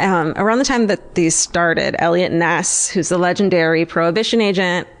time that these started, Elliot Ness, who's the legendary prohibition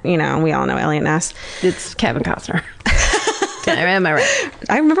agent, we all know Elliot Ness. It's Kevin Costner. Am I right?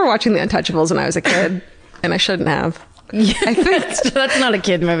 I remember watching The Untouchables when I was a kid, and I shouldn't have. Yeah, I think that's not a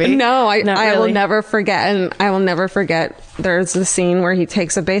kid movie. No, Not I will really. never forget. And I will never forget. There's the scene where he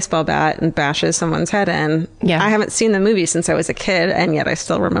takes a baseball bat and bashes someone's head in. Yeah. I haven't seen the movie since I was a kid, and yet I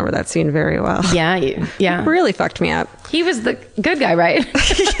still remember that scene very well. Yeah, yeah. Really fucked me up. He was the good guy, right?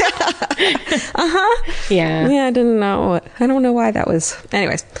 Yeah. Yeah, I don't know why that was.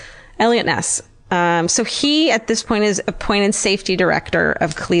 Anyways, Elliot Ness. So he, at this point, is appointed safety director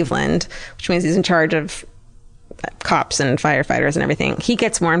of Cleveland, which means he's in charge of cops and firefighters and everything. He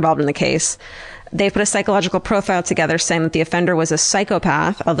gets more involved in the case. They put a psychological profile together saying that the offender was a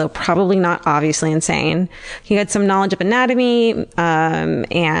psychopath, although probably not obviously insane. He had some knowledge of anatomy,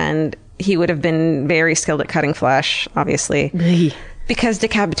 and he would have been very skilled at cutting flesh, obviously. Because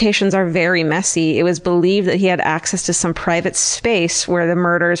decapitations are very messy, it was believed that he had access to some private space where the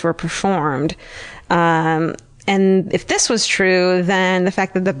murders were performed. And if this was true, then the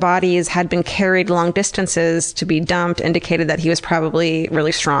fact that the bodies had been carried long distances to be dumped indicated that he was probably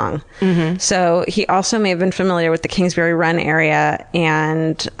really strong. Mm-hmm. So he also may have been familiar with the Kingsbury Run area.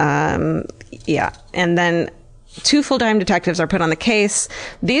 And and then 2 full-time detectives are put on the case.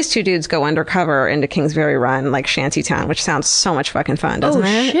 These 2 dudes go undercover into Kingsbury Run, like Shantytown, which sounds so much fucking fun, doesn't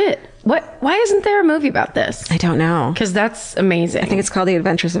it? Shit. What? Why isn't there a movie about this? I don't know. Because that's amazing. I think it's called The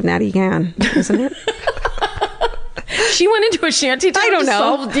Adventures of Natty Gann, isn't it? She went into a shanty town I don't to know.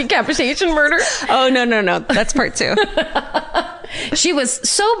 solve decapitation murder. Oh, no. That's part 2. She was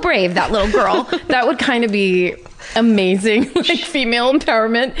so brave, that little girl. That would kind of be amazing, like female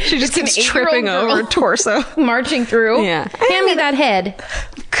empowerment. She just It's keeps an tripping 8-year-old over girl torso. marching through. Yeah. Hand me that head.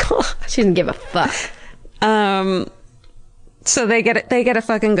 She didn't give a fuck. So they get to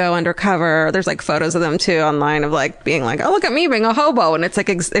fucking go undercover. There's like photos of them too online of like being like, oh, look at me being a hobo. And it's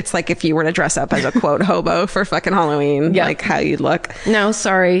like if you were to dress up as a quote hobo for fucking Halloween, Yeah. like how you'd look. No,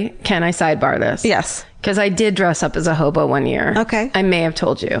 sorry. Can I sidebar this? Yes. Because I did dress up as a hobo one year. Okay. I may have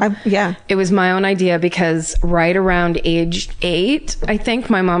told you. Yeah. It was my own idea because right around age 8, I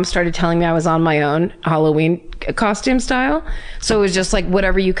think my mom started telling me I was on my own Halloween costume style. So it was just like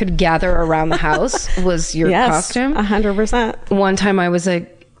whatever you could gather around the house was your costume. 100%. One time I was a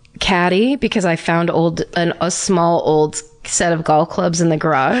caddy because I found a small old set of golf clubs in the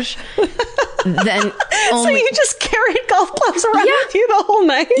garage. Then So you just carried golf clubs around with you the whole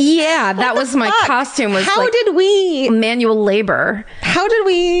night? yeah, that was my costume. Was How like did we? manual labor. How did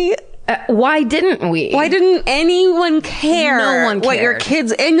we? Why didn't we? Why didn't anyone care? No one what your cared.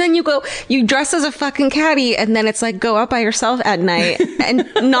 kids? And then you dress as a fucking caddy, and then it's like go out by yourself at night and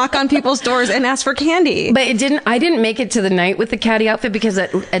knock on people's doors and ask for candy. But I didn't make it to the night with the caddy outfit because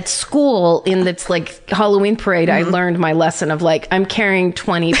at school in this like Halloween parade, I learned my lesson of like, I'm carrying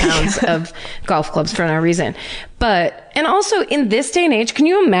 20 pounds of golf clubs for no reason. And also in this day and age, can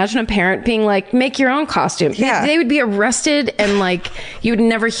you imagine a parent being like, make your own costume? Yeah. They would be arrested and like, you would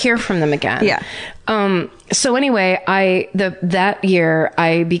never hear from them again. Yeah. So anyway, that year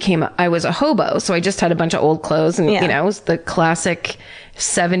I was a hobo. So I just had a bunch of old clothes and, Yeah. it was the classic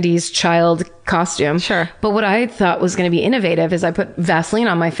 70s child costume. Sure. But what I thought was going to be innovative is I put Vaseline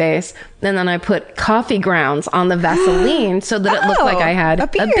on my face and then I put coffee grounds on the Vaseline so that it looked like I had a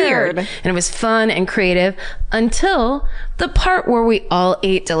beard. And it was fun and creative until the part where we all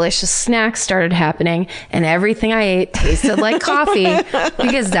ate delicious snacks started happening and everything I ate tasted like coffee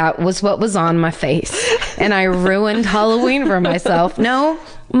because that was what was on my face. And I ruined Halloween for myself. No,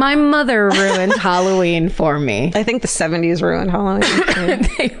 my mother ruined Halloween for me. I think the 70s ruined Halloween.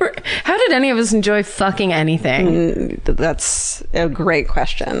 How did any of us enjoy fucking anything? That's a great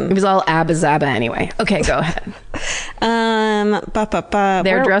question. It was all abba zabba anyway. Okay, go ahead.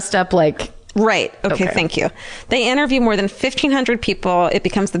 They're dressed up like... Right. Okay, thank you. They interview more than 1,500 people. It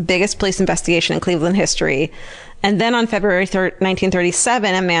becomes the biggest police investigation in Cleveland history. And then on February 3rd,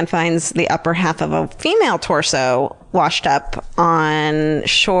 1937, a man finds the upper half of a female torso washed up on the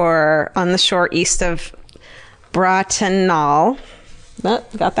shore east of Bratenahl. Oh,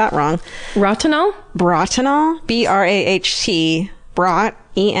 got that wrong. Rotenol? Bratenahl? B-R-A-H-T. Brat,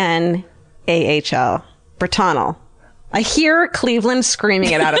 E-N-A-H-L. Bratenahl. I hear Cleveland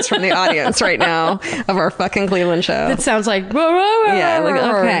screaming it at us from the audience right now of our fucking Cleveland show. It sounds like... Yeah, like,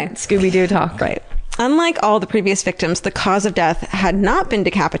 okay. Scooby-Doo talk. Right. Unlike all the previous victims, the cause of death had not been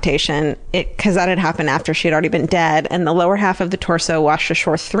decapitation, because that had happened after she had already been dead, and the lower half of the torso washed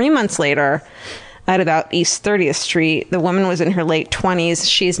ashore 3 months later at about East 30th Street. The woman was in her late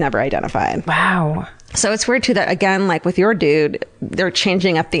 20s. She's never identified. Wow. So it's weird, too, that, again, like with your dude, they're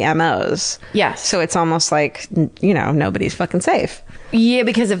changing up the MOs. Yes. So it's almost like, nobody's fucking safe. Yeah,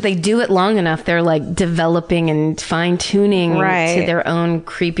 because if they do it long enough, they're like developing and fine-tuning to their own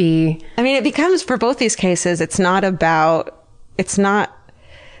creepy... I mean, it becomes, for both these cases, it's about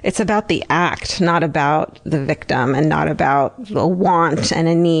the act, not about the victim and not about a want and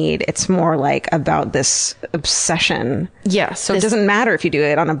a need. It's more like about this obsession. Yeah. So it doesn't matter if you do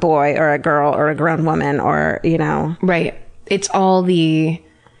it on a boy or a girl or a grown woman or, Right. It's all the...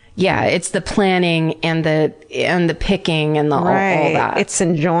 Yeah, it's the planning and the picking and all that. It's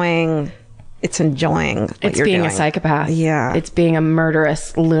enjoying what you're being doing. a psychopath. Yeah. It's being a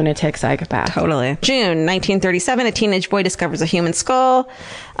murderous lunatic psychopath. Totally. June 1937, a teenage boy discovers a human skull.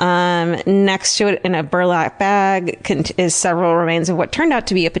 Next to it in a burlap bag is several remains of what turned out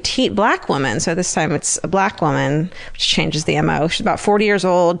to be a petite black woman. So this time it's a black woman, which changes the MO. She's about 40 years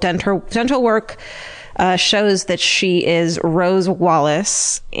old. Dental work shows that she is Rose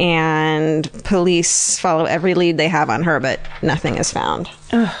Wallace, and police follow every lead they have on her, but nothing is found.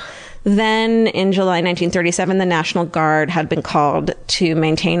 Ugh. Then in July 1937, the National Guard had been called to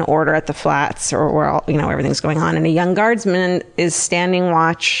maintain order at the flats, or where all, everything's going on. And a young guardsman is standing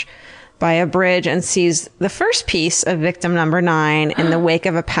watch by a bridge and sees the first piece of victim number 9 in the wake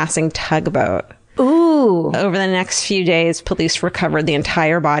of a passing tugboat. Ooh. Over the next few days, police recovered the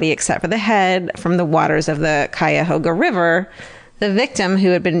entire body except for the head from the waters of the Cuyahoga River. The victim, who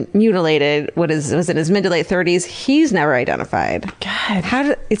had been mutilated, was in his mid to late 30s. He's never identified.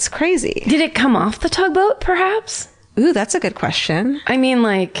 God. It's crazy. Did it come off the tugboat, perhaps? Ooh, that's a good question. I mean,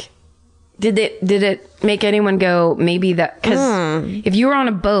 like, Did it make anyone go, maybe that, because if you were on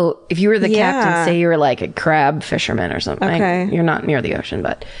a boat, if you were the captain, say you were like a crab fisherman or something, Okay. you're not near the ocean,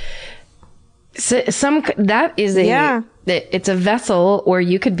 but that is it's a vessel where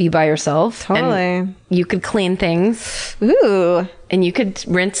you could be by yourself. Totally. And you could clean things Ooh, and you could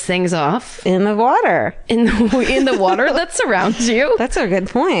rinse things off in the water. in the water that surrounds you. That's a good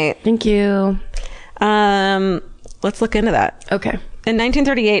point. Thank you. Let's look into that. Okay. In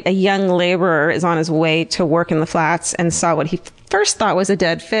 1938, a young laborer is on his way to work in the flats and saw what he first thought was a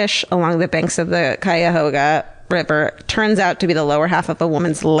dead fish along the banks of the Cuyahoga River. Turns out to be the lower half of a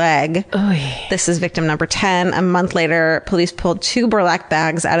woman's leg. This is victim number 10. A month later, police pulled 2 burlap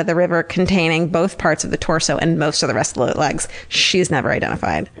bags out of the river containing both parts of the torso and most of the rest of the legs. She's never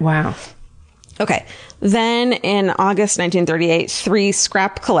identified. Wow. Okay. Then in August 1938, 3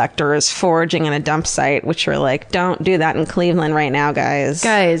 scrap collectors foraging in a dump site, which were like, don't do that in Cleveland right now, guys.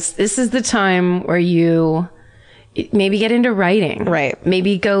 Guys, this is the time where you maybe get into writing. Right.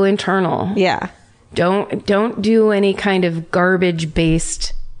 Maybe go internal. Yeah. Don't do any kind of garbage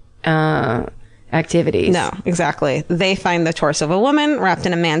based activities. No, exactly. They find the torso of a woman wrapped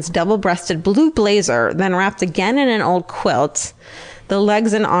in a man's double-breasted blue blazer, then wrapped again in an old quilt. The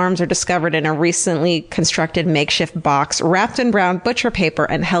legs and arms are discovered in a recently constructed makeshift box, wrapped in brown butcher paper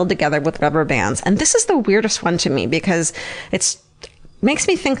and held together with rubber bands. And this is the weirdest one to me because makes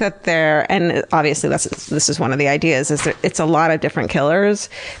me think that and obviously this is one of the ideas, is that it's a lot of different killers,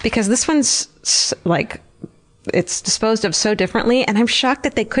 because this one's like, it's disposed of so differently, and I'm shocked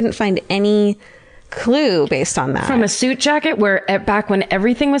that they couldn't find any clue based on that. From a suit jacket back when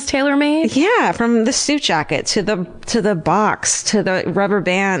everything was tailor-made? Yeah, from the suit jacket to the box, to the rubber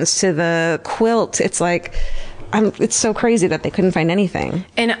bands, to the quilt. It's like, it's so crazy that they couldn't find anything.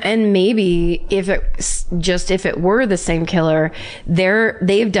 And maybe if it were the same killer,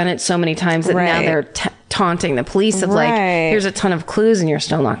 they've done it so many times that now they're taunting the police of like, here's a ton of clues and you're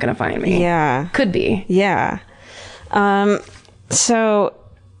still not going to find me. Yeah. Could be. Yeah. So,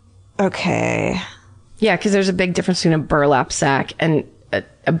 okay. Yeah, because there's a big difference between a burlap sack and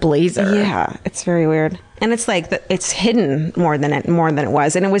a blazer. Yeah, it's very weird. And it's like it's hidden more than it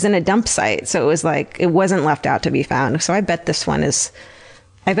was, and it was in a dump site, so it was like it wasn't left out to be found. So I bet this one is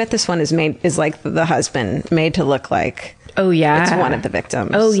like the husband made to look like, oh yeah, it's one of the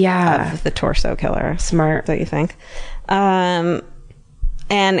victims. Oh yeah, of the torso killer. Smart, don't you think? And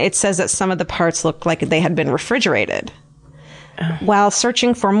it says that some of the parts looked like they had been refrigerated. While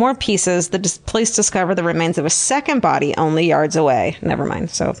searching for more pieces, the police discovered the remains of a second body only yards away. Never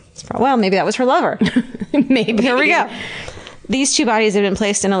mind. So, maybe that was her lover. Maybe. Here we go. These 2 bodies had been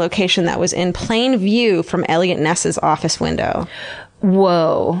placed in a location that was in plain view from Elliot Ness's office window.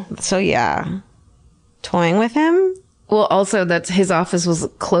 Whoa. So, yeah. Toying with him? Well, also, his office was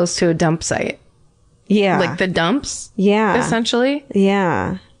close to a dump site. Yeah. Like the dumps? Yeah. Essentially?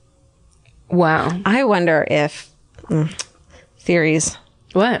 Yeah. Wow. I wonder if... theories.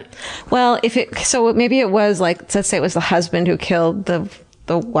 What? Well, maybe it was like, let's say it was the husband who killed the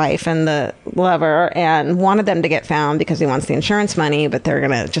wife and the lover and wanted them to get found because he wants the insurance money, but they're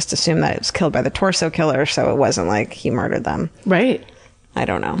going to just assume that it was killed by the torso killer, so it wasn't like he murdered them. Right. I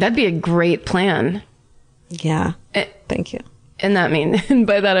don't know. That'd be a great plan. Yeah. Thank you. And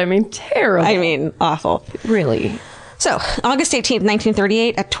by that I mean terrible. I mean, awful. Really. So, August 18th,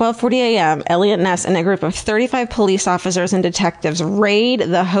 1938, at 12:40 a.m., Elliot Ness and a group of 35 police officers and detectives raid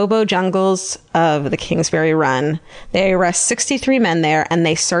the hobo jungles of the Kingsbury Run. They arrest 63 men there, and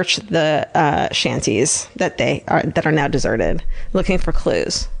they search the shanties that are now deserted, looking for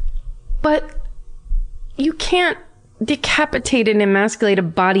clues. But you can't decapitate and emasculate a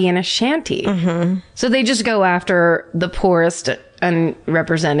body in a shanty. Mm-hmm. So they just go after the poorest,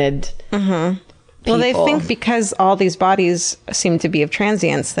 unrepresented. Mm-hmm. Well, they think because all these bodies seem to be of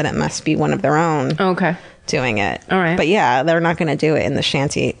transients that it must be one of their own doing it. All right. But yeah, they're not going to do it in the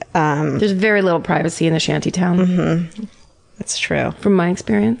shanty. There's very little privacy in the shanty town. Mm-hmm. That's true. From my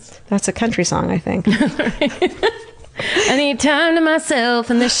experience. That's a country song, I think. I need time to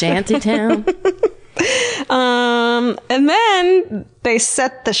myself in the shanty town. And then they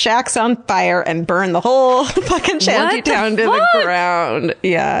set the shacks on fire and burn the whole fucking shanty town to the ground.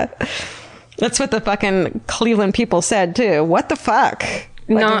 Yeah. That's what the fucking Cleveland people said, too. What the fuck?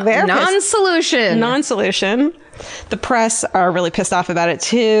 Non-solution. Non-solution. The press are really pissed off about it,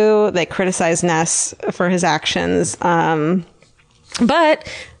 too. They criticize Ness for his actions. But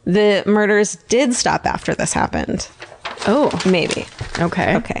the murders did stop after this happened. Oh. Maybe.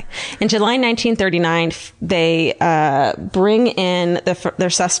 Okay. In July 1939, they bring in their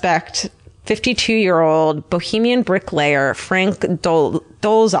suspect, 52-year-old Bohemian bricklayer Frank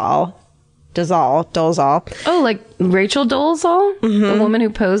Dolezal. Dolezal. Oh, like Rachel Dolezal? The woman who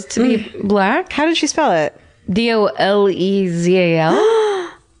posed to be black? How did she spell it? Dolezal?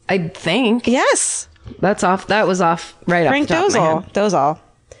 I think. Yes. That's off. That was off right Frank off the top of my head. Dolezal.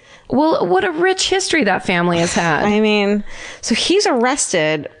 Well, what a rich history that family has had. I mean, so he's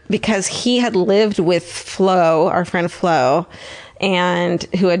arrested because he had lived with Flo, our friend Flo, and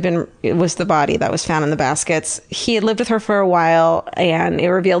it was the body that was found in the baskets. He had lived with her for a while, and it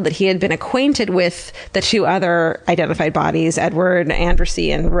revealed that he had been acquainted with the two other identified bodies, Edward Andersey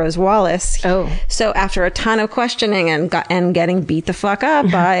and Rose Wallace. Oh. So after a ton of questioning and getting beat the fuck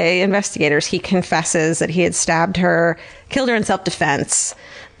up by investigators, he confesses that he had stabbed her, killed her in self-defense.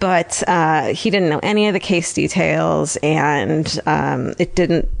 But he didn't know any of the case details, and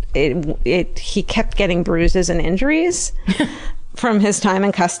he kept getting bruises and injuries from his time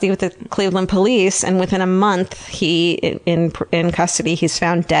in custody with the Cleveland police. And within a month, in custody, he's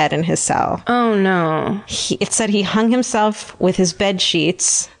found dead in his cell. Oh no! It said he hung himself with his bed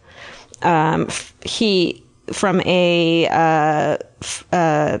sheets. From a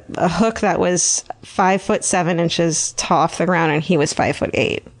hook that was 5'7" tall off the ground, and he was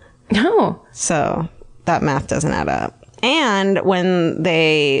 5'8". No. So that math doesn't add up. And when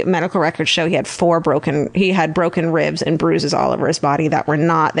medical records show he had broken ribs and bruises all over his body that were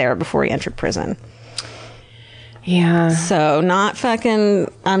not there before he entered prison. Yeah. So not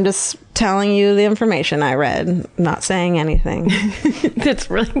fucking, I'm just telling you the information I read, not saying anything. That's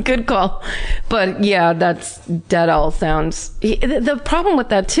really good call. But yeah, that all sounds... The problem with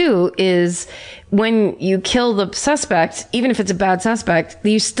that too is when you kill the suspect, even if it's a bad suspect,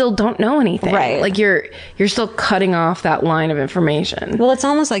 you still don't know anything. Right. Like you're still cutting off that line of information. Well, it's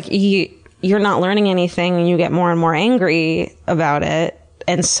almost like you're not learning anything and you get more and more angry about it.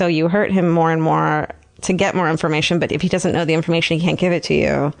 And so you hurt him more and more to get more information, but if he doesn't know the information, he can't give it to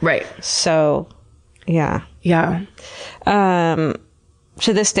you. Right. So, yeah. Yeah. To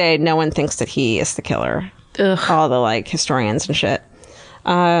this day, no one thinks that he is the killer. Ugh. All the historians and shit.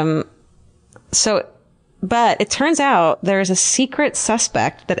 But it turns out there's a secret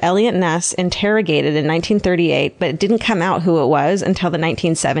suspect that Elliot Ness interrogated in 1938, but it didn't come out who it was until the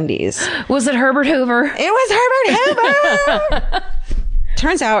 1970s. Was it Herbert Hoover? It was Herbert Hoover!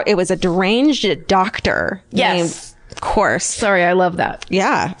 Turns out it was a deranged doctor named, of course. Sorry, I love that.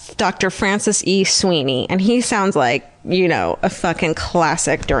 Yeah. Dr. Francis E. Sweeney. And he sounds like, a fucking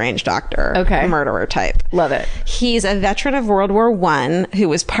classic deranged doctor. Okay. Murderer type. Love it. He's a veteran of World War I who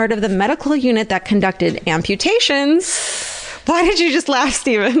was part of the medical unit that conducted amputations. Why did you just laugh,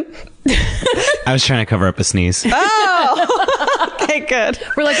 Stephen? I was trying to cover up a sneeze. Oh, okay, good.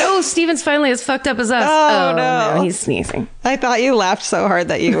 We're like, oh, Steven's finally as fucked up as us. Oh, no. He's sneezing. I thought you laughed so hard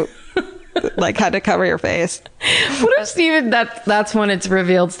that you had to cover your face. What if Steven, that's when it's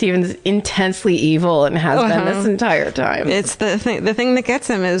revealed Steven's intensely evil and has been this entire time. It's the thing that gets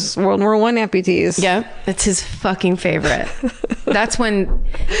him is World War I amputees. Yeah, it's his fucking favorite. That's when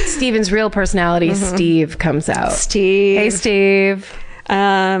Steven's real personality, Steve, comes out. Steve. Hey, Steve.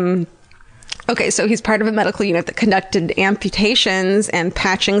 Okay, so he's part of a medical unit that conducted amputations and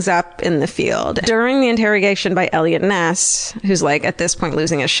patchings up in the field. During the interrogation by Elliot Ness, who's at this point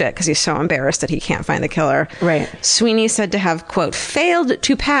losing his shit because he's so embarrassed that he can't find the killer. Right. Sweeney said to have, quote, failed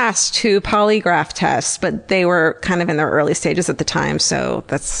to pass 2 polygraph tests, but they were kind of in their early stages at the time. So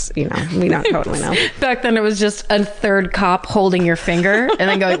that's, we don't totally know. Back then it was just a third cop holding your finger and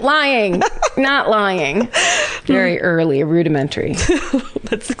then going, lying, not lying. Very early, rudimentary.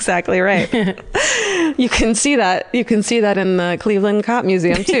 That's exactly right. You can see that in the Cleveland Cop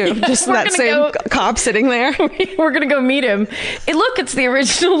Museum too. Just that same cop sitting there. We're gonna go meet him. Hey, look, it's the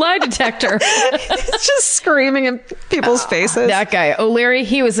original lie detector. It's just screaming in people's faces. That guy, O'Leary,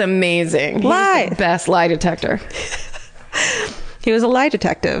 he was amazing. Lie. He's the best lie detector. He was a lie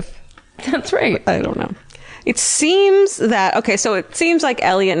detective. That's right. I don't know. It seems like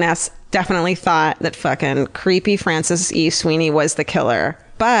Elliot Ness definitely thought that fucking creepy Francis E. Sweeney was the killer.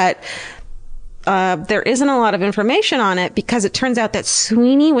 But there isn't a lot of information on it because it turns out that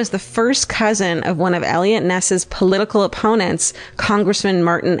Sweeney was the first cousin of one of Elliot Ness's political opponents, Congressman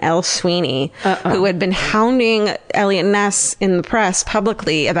Martin L. Sweeney, who had been hounding Elliot Ness in the press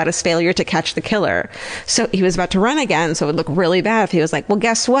publicly about his failure to catch the killer. So he was about to run again, so it would look really bad if he was like, well,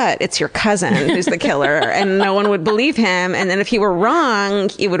 guess what? It's your cousin who's the killer. And no one would believe him. And then if he were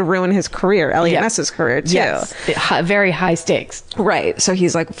wrong, it would ruin his career, Elliot Ness's career, too. Yes. Very high stakes. Right. So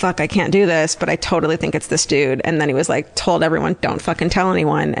he's like, fuck, I can't do this, but I totally think it's this dude. And then he was like, told everyone, don't fucking tell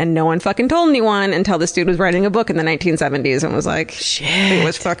anyone. And no one fucking told anyone until this dude was writing a book in the 1970s and was like, shit, it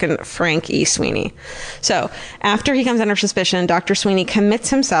was fucking Frank E. Sweeney. So after he comes under suspicion, Dr. Sweeney commits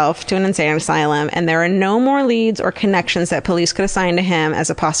himself to an insane asylum, and there are no more leads or connections that police could assign to him as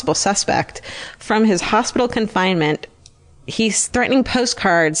a possible suspect. From his hospital confinement, he's threatening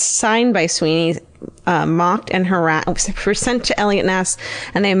postcards signed by Sweeney, mocked and harassed, were sent to Elliot Ness,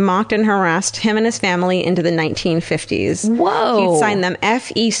 and they mocked and harassed him and his family into the 1950s. Whoa. He'd signed them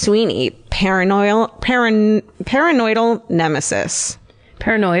F.E. Sweeney, paranoidal nemesis.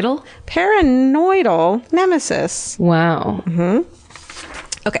 Paranoidal? Paranoidal nemesis. Wow.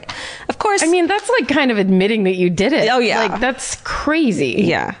 Okay. Of course. I mean, that's like kind of admitting that you did it. Oh, yeah. Like, that's crazy.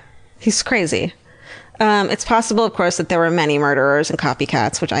 Yeah. He's crazy. It's possible, of course, that there were many murderers and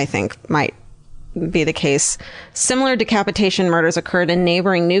copycats, which I think might be the case. Similar decapitation murders occurred in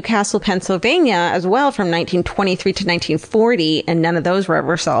neighboring Newcastle, Pennsylvania, as well, from 1923 to 1940, and none of those were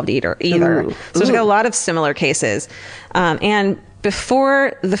ever solved either. So there's like a lot of similar cases. And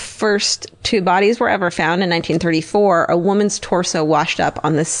before the first two bodies were ever found in 1934, a woman's torso washed up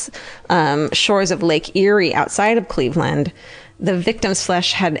on the shores of Lake Erie outside of Cleveland. The victim's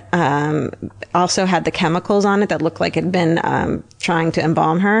flesh had also had the chemicals on it that looked like it had been trying to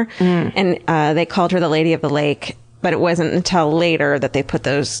embalm her. And they called her the Lady of the Lake. But it wasn't until later that they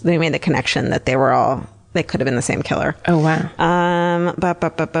made the connection that they could have been the same killer. Oh, wow.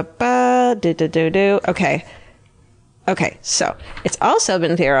 Okay, so it's also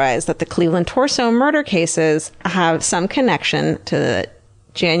been theorized that the Cleveland torso murder cases have some connection to the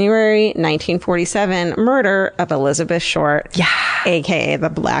January 1947 murder of Elizabeth Short, aka the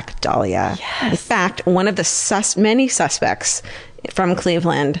Black Dahlia. Yes. In fact, one of the many suspects from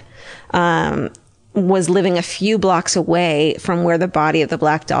Cleveland was living a few blocks away from where the body of the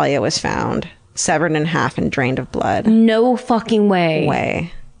Black Dahlia was found, severed in half and drained of blood. No fucking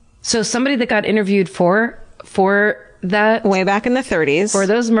way. So somebody that got interviewed for that way back in the 30s for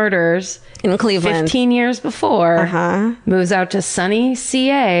those murders in Cleveland 15 years before moves out to sunny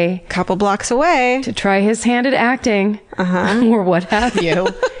CA, couple blocks away, to try his hand at acting or what have you.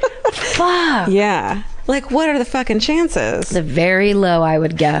 Fuck. Yeah. Like, what are the fucking chances? The very low, I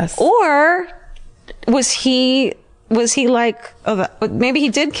would guess. Or was he like, maybe he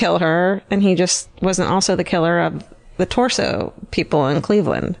did kill her and he just wasn't also the killer of the torso people in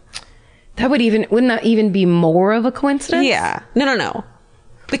Cleveland? Wouldn't that even be more of a coincidence? Yeah. No.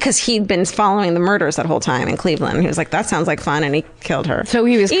 Because he'd been following the murders that whole time in Cleveland. He was like, that sounds like fun, and he killed her. So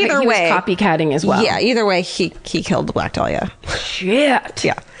he was copycatting as well. Yeah, either way, he killed the Black Dahlia. Shit.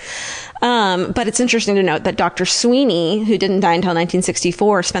 Yeah. But it's interesting to note that Dr. Sweeney, who didn't die until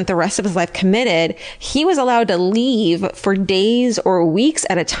 1964, spent the rest of his life committed. He was allowed to leave for days or weeks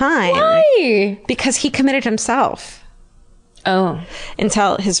at a time. Why? Because he committed himself. Oh.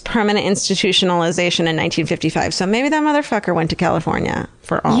 Until his permanent institutionalization in 1955. So maybe that motherfucker went to California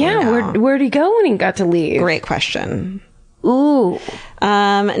for all we know. Where'd he go when he got to leave? Great question. Ooh.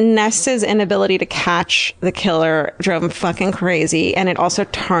 Ness's inability to catch the killer drove him fucking crazy, and it also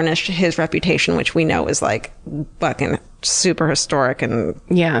tarnished his reputation, which we know is like fucking super historic and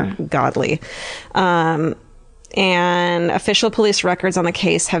godly. And official police records on the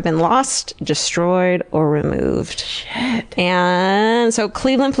case have been lost, destroyed, or removed. Shit. And so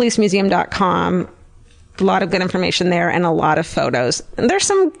clevelandpolicemuseum.com, a lot of good information there and a lot of photos. And there's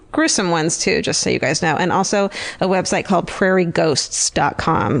some gruesome ones too, just so you guys know. And also a website called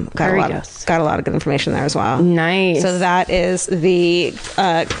prairieghosts.com. Got a lot of good information there as well. Nice. So that is the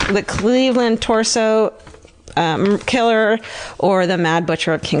Cleveland torso killer, or the Mad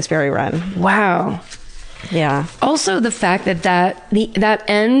Butcher of Kingsbury Run. Wow. Yeah. Also, the fact that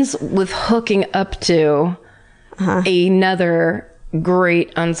ends with hooking up to another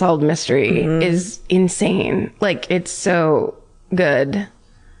great unsolved mystery is insane. Like, it's so good.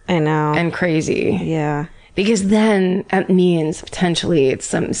 I know. And crazy. Yeah. Because then it means potentially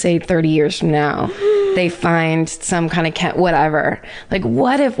it's say 30 years from now, they find some kind of whatever. Like,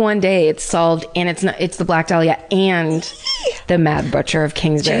 what if one day it's solved and it's the Black Dahlia and the Mad Butcher of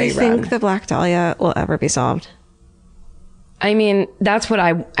Kingsbury Run? Do you think the Black Dahlia will ever be solved? I mean, that's what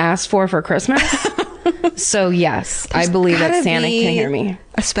I asked for Christmas. So yes, I believe that Santa can hear me.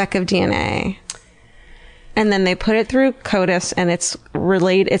 A speck of DNA. And then they put it through CODIS, and it's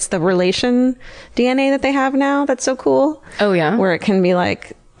the relation DNA that they have now. That's so cool. Oh yeah. Where it can be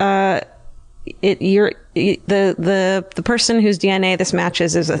like, the person whose DNA this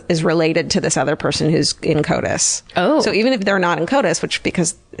matches is related to this other person who's in CODIS. Oh. So even if they're not in CODIS, which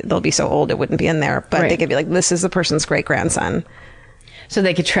because they'll be so old, it wouldn't be in there, but they could be like, this is the person's great grandson. So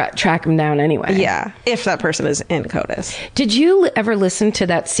they could track him down anyway. Yeah, if that person is in CODIS. Did you ever listen to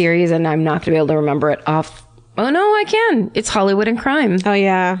that series? And I'm not going to be able to remember it off. Oh, no, I can. It's Hollywood and Crime. Oh,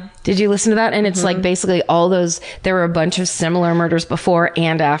 yeah. Did you listen to that? And it's like basically all those, there were a bunch of similar murders before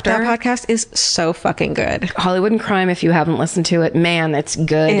and after. That podcast is so fucking good. Hollywood and Crime, if you haven't listened to it, man, it's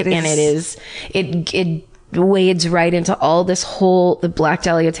good. It wades right into all this the Black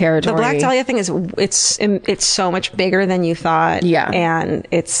Dahlia territory. The Black Dahlia thing it's so much bigger than you thought. Yeah. And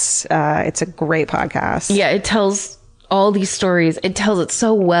it's a great podcast. Yeah, it tells all these stories. It tells it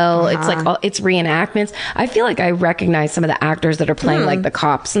so well. It's like it's reenactments. I feel like I recognize some of the actors that are playing like the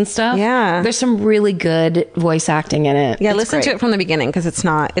cops and stuff. Yeah. There's some really good voice acting in it. Yeah, It's listen great. to it from the beginning because it's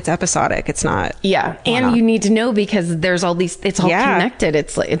episodic. It's not. Yeah. And you need to know because there's all these, it's all connected.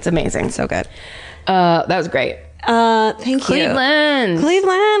 It's amazing. So good. That was great. Thank you. Cleveland.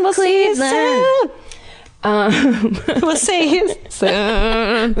 We'll see you soon. We'll see you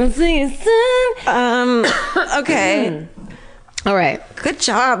soon. We'll see you soon. Okay. All right. Good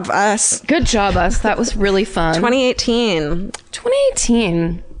job, us. Good job, us. That was really fun. 2018.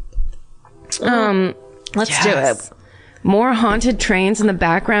 2018. Let's do it. More haunted trains in the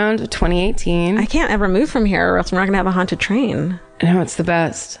background of 2018. I can't ever move from here or else we're not going to have a haunted train. No, it's the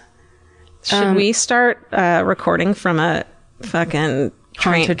best. Should we start recording from a fucking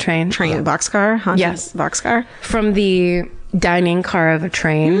Haunted train? boxcar? Haunted Yes. boxcar? From the dining car of a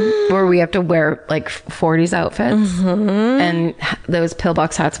train where we have to wear like 40s outfits and those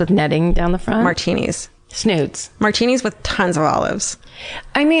pillbox hats with netting down the front. Martinis. Snoods. Martinis with tons of olives.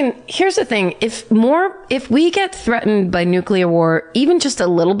 I mean, here's the thing. If we get threatened by nuclear war, even just a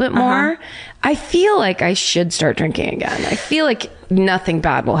little bit more, I feel like I should start drinking again. I feel like nothing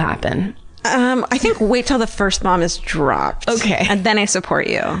bad will happen. I think wait till the first bomb is dropped. Okay. And then I support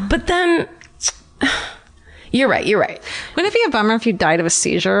you. But then, you're right. Wouldn't it be a bummer if you died of a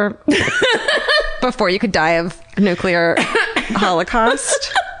seizure before you could die of nuclear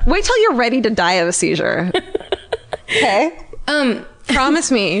holocaust? Wait till you're ready to die of a seizure. Okay?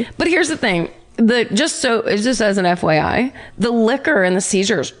 Promise me. But here's the thing. Just as an FYI, the liquor and the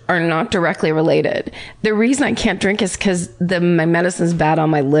seizures are not directly related. The reason I can't drink is because my medicine's bad on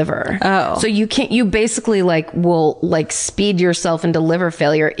my liver. Oh. So you basically will speed yourself into liver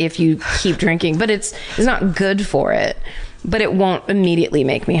failure if you keep drinking, but it's not good for it, but it won't immediately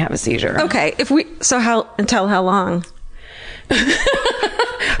make me have a seizure. Okay. Until how long?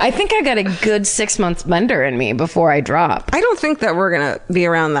 I think I got a good 6 months bender in me before I drop. I don't think that we're going to be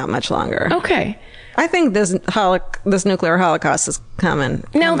around that much longer. Okay. I think this nuclear holocaust is coming.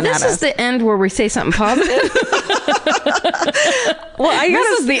 Now, this is the end where we say something positive. Well,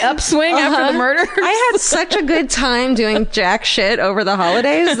 this is the upswing after the murder. I had such a good time doing jack shit over the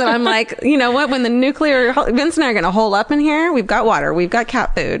holidays that I'm like, you know what? When the Vince and I are going to hole up in here, we've got water, we've got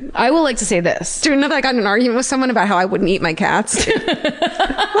cat food. I will like to say this. Do you know that I got in an argument with someone about how I wouldn't eat my cats?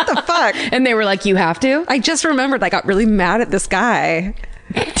 What the fuck? And they were like, you have to? I just remembered I got really mad at this guy.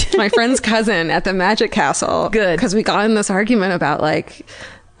 My friend's cousin at the Magic Castle. Good. Because we got in this argument about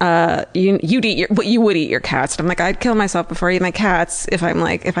you would eat your cats. And I'm like, I'd kill myself before I eat my cats if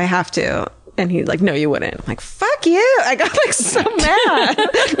I have to. And he's like, no, you wouldn't. I'm like, fuck you. I got so mad. And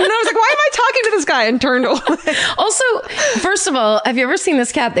I was like, why am I talking to this guy? And turned away. Also, first of all, have you ever seen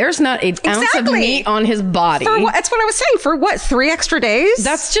this cat? There's not an ounce of meat on his body. That's what I was saying. For what? 3 extra days?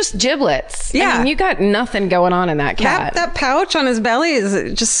 That's just giblets. Yeah. I mean, you got nothing going on in that cat. That pouch on his belly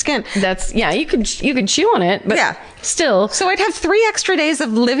is just skin. You could chew on it, but yeah. Still. So I'd have 3 extra days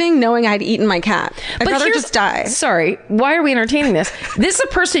of living knowing I'd eaten my cat. I'd rather just die. Sorry, why are we entertaining this? This is a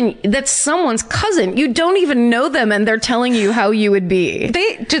person that's someone's cousin. You don't even know them and they're telling you how you would be.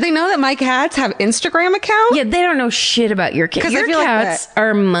 Do they know that my cats have Instagram accounts? Yeah, they don't know shit about your cats. Your cats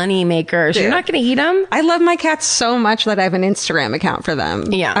are money makers. Dude, you're not going to eat them? I love my cats so much that I have an Instagram account for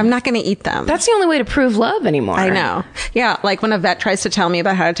them. Yeah. I'm not going to eat them. That's the only way to prove love anymore. I know. Yeah, like when a vet tries to tell me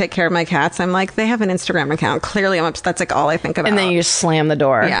about how to take care of my cats, I'm like, they have an Instagram account. Clearly, that's like all I think about. And then you just slam the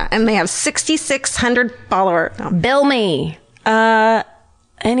door. Yeah, and they have 6,600 followers. No. Bill me.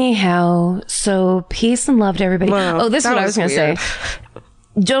 Anyhow, so peace and love to everybody. Whoa, this is what I was going to say.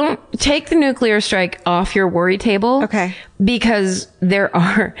 Don't take the nuclear strike off your worry table. Okay. Because there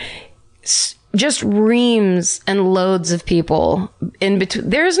are just reams and loads of people in between.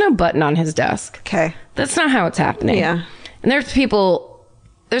 There is no button on his desk. Okay. That's not how it's happening. Yeah. And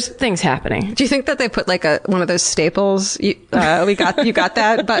there's things happening. Do you think that they put like one of those staples? You got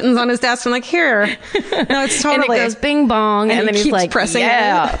that buttons on his desk. I'm like, here. No, it's totally. And it goes bing bong, and then he's keeps like, pressing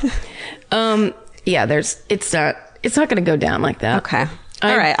yeah. It's not going to go down like that. Okay.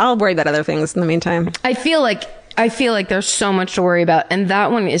 All right. I'll worry about other things in the meantime. I feel like I feel like there's so much to worry about. And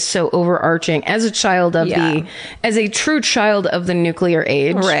that one is so overarching as a child of as a true child of the nuclear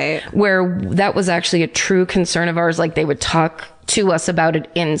age, Right. where that was actually a true concern of ours. Like they would talk to us about it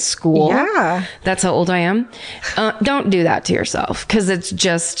in school. Yeah. That's how old I am. Don't do that to yourself, because it's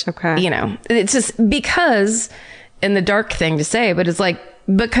just, Okay. you know, it's just because, and the dark thing to say, but it's like,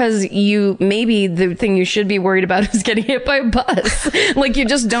 because maybe the thing you should be worried about is getting hit by a bus. Like you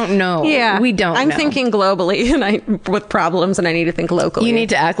just don't know. Yeah. We don't I'm know. thinking globally and with problems, and I need to think locally. You need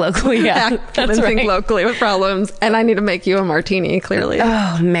to act locally. Yeah. act and think locally with problems, and I need to make you a martini, clearly.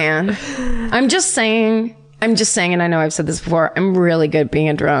 Oh man. I'm just saying, and I know I've said this before, I'm really good at being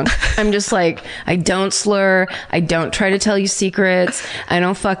a drunk. I'm just like, I don't slur. I don't try to tell you secrets. I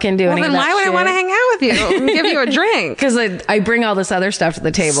don't fucking do any of Then that why would I shit. want to hang out with you and give you a drink? Because I bring all this other stuff to the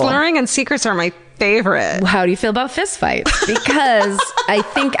table. Slurring and secrets are my favorite. How do you feel about fist fights? Because I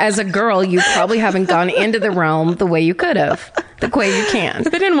think as a girl, you probably haven't gone into the realm the way you could have, the way you can.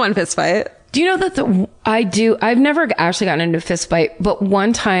 I've been in one fist fight. Do you know that I've never actually gotten into a fist fight, but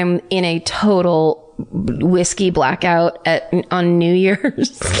one time in a total whiskey blackout on New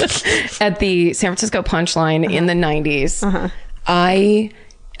Year's at the San Francisco Punchline in the 90s, a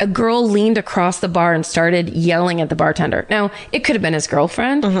girl leaned across the bar and started yelling at the bartender. Now, it could have been his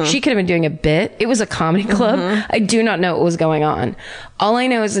girlfriend. She could have been doing a bit. It was a comedy club. I do not know what was going on. All I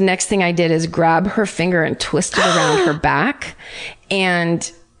know is the next thing I did is grab her finger and twist it around her back.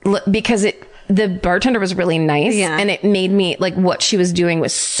 And because the bartender was really nice, and it made me like what she was doing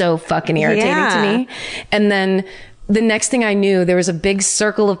was so fucking irritating to me. And then the next thing I knew, there was a big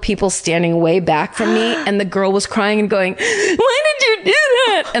circle of people standing way back from me, and the girl was crying and going, "Why did you do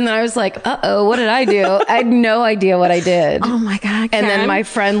that?" And then I was like, "Uh-oh, what did I do?" I had no idea what I did. Oh my God, And then Karen. my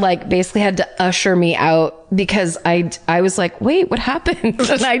friend like basically had to usher me out because I was like, "Wait, what happened?"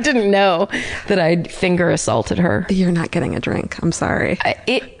 And I didn't know that I'd finger assaulted her. You're not getting a drink. I'm sorry.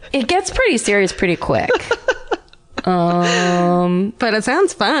 It gets pretty serious pretty quick. But it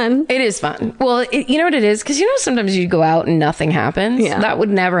sounds fun. It is fun. Well, you know what it is? Because you know sometimes you go out and nothing happens? Yeah. That would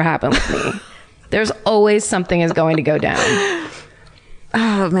never happen with me. There's always something is going to go down.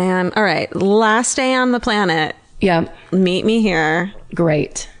 Oh, man. All right. Last day on the planet. Yeah. Meet me here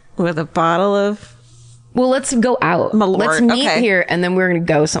Great. with a bottle of... Well, let's go out. My lord. Let's meet Okay. here and then we're going to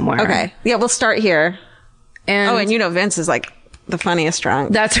go somewhere. Okay. Yeah, we'll start here. And, And you know Vince is like the funniest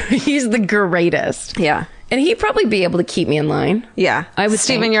drunk. he's the greatest. Yeah. And he'd probably be able to keep me in line. Yeah. I would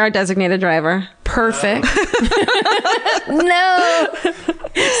Steven, think. you're our designated driver. Perfect. No.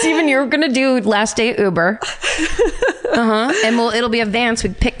 Steven, you're going to do last day Uber. And it'll be a van so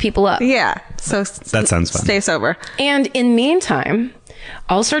we pick people up. Yeah. So That sounds fun. Stay sober. And in meantime,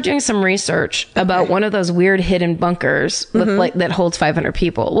 I'll start doing some research about one of those weird hidden bunkers with like that holds 500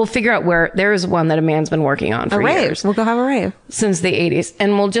 people. We'll figure out where there is one that a man's been working on for A rave. years. We'll go have a rave. Since the 80s.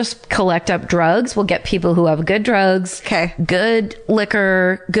 And we'll just collect up drugs. We'll get people who have good drugs, Okay. good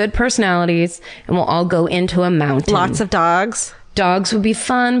liquor, good personalities, and we'll all go into a mountain. Lots of dogs. Dogs would be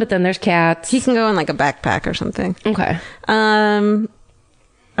fun, but then there's cats. He can go in like a backpack or something. Okay.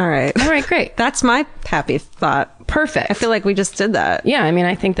 All right. All right, great. That's my happy thought. Perfect. I feel like we just did that. Yeah, I mean,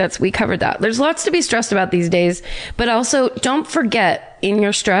 I think we covered that. There's lots to be stressed about these days, but also don't forget in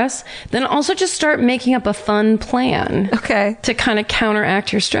your stress, then also just start making up a fun plan. Okay. To kind of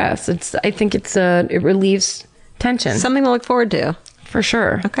counteract your stress. I think it relieves tension. Something to look forward to. For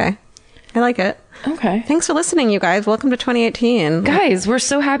sure. Okay. I like it. Okay. Thanks for listening, you guys. Welcome to 2018. Guys, we're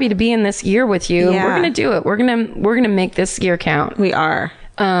so happy to be in this year with you. Yeah. We're going to do it. We're going to make this year count. We are.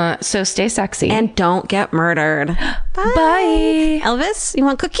 So stay sexy. And don't get murdered. Bye. Elvis, you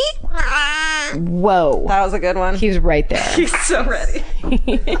want cookie? Whoa. That was a good one. He's right there. He's so ready.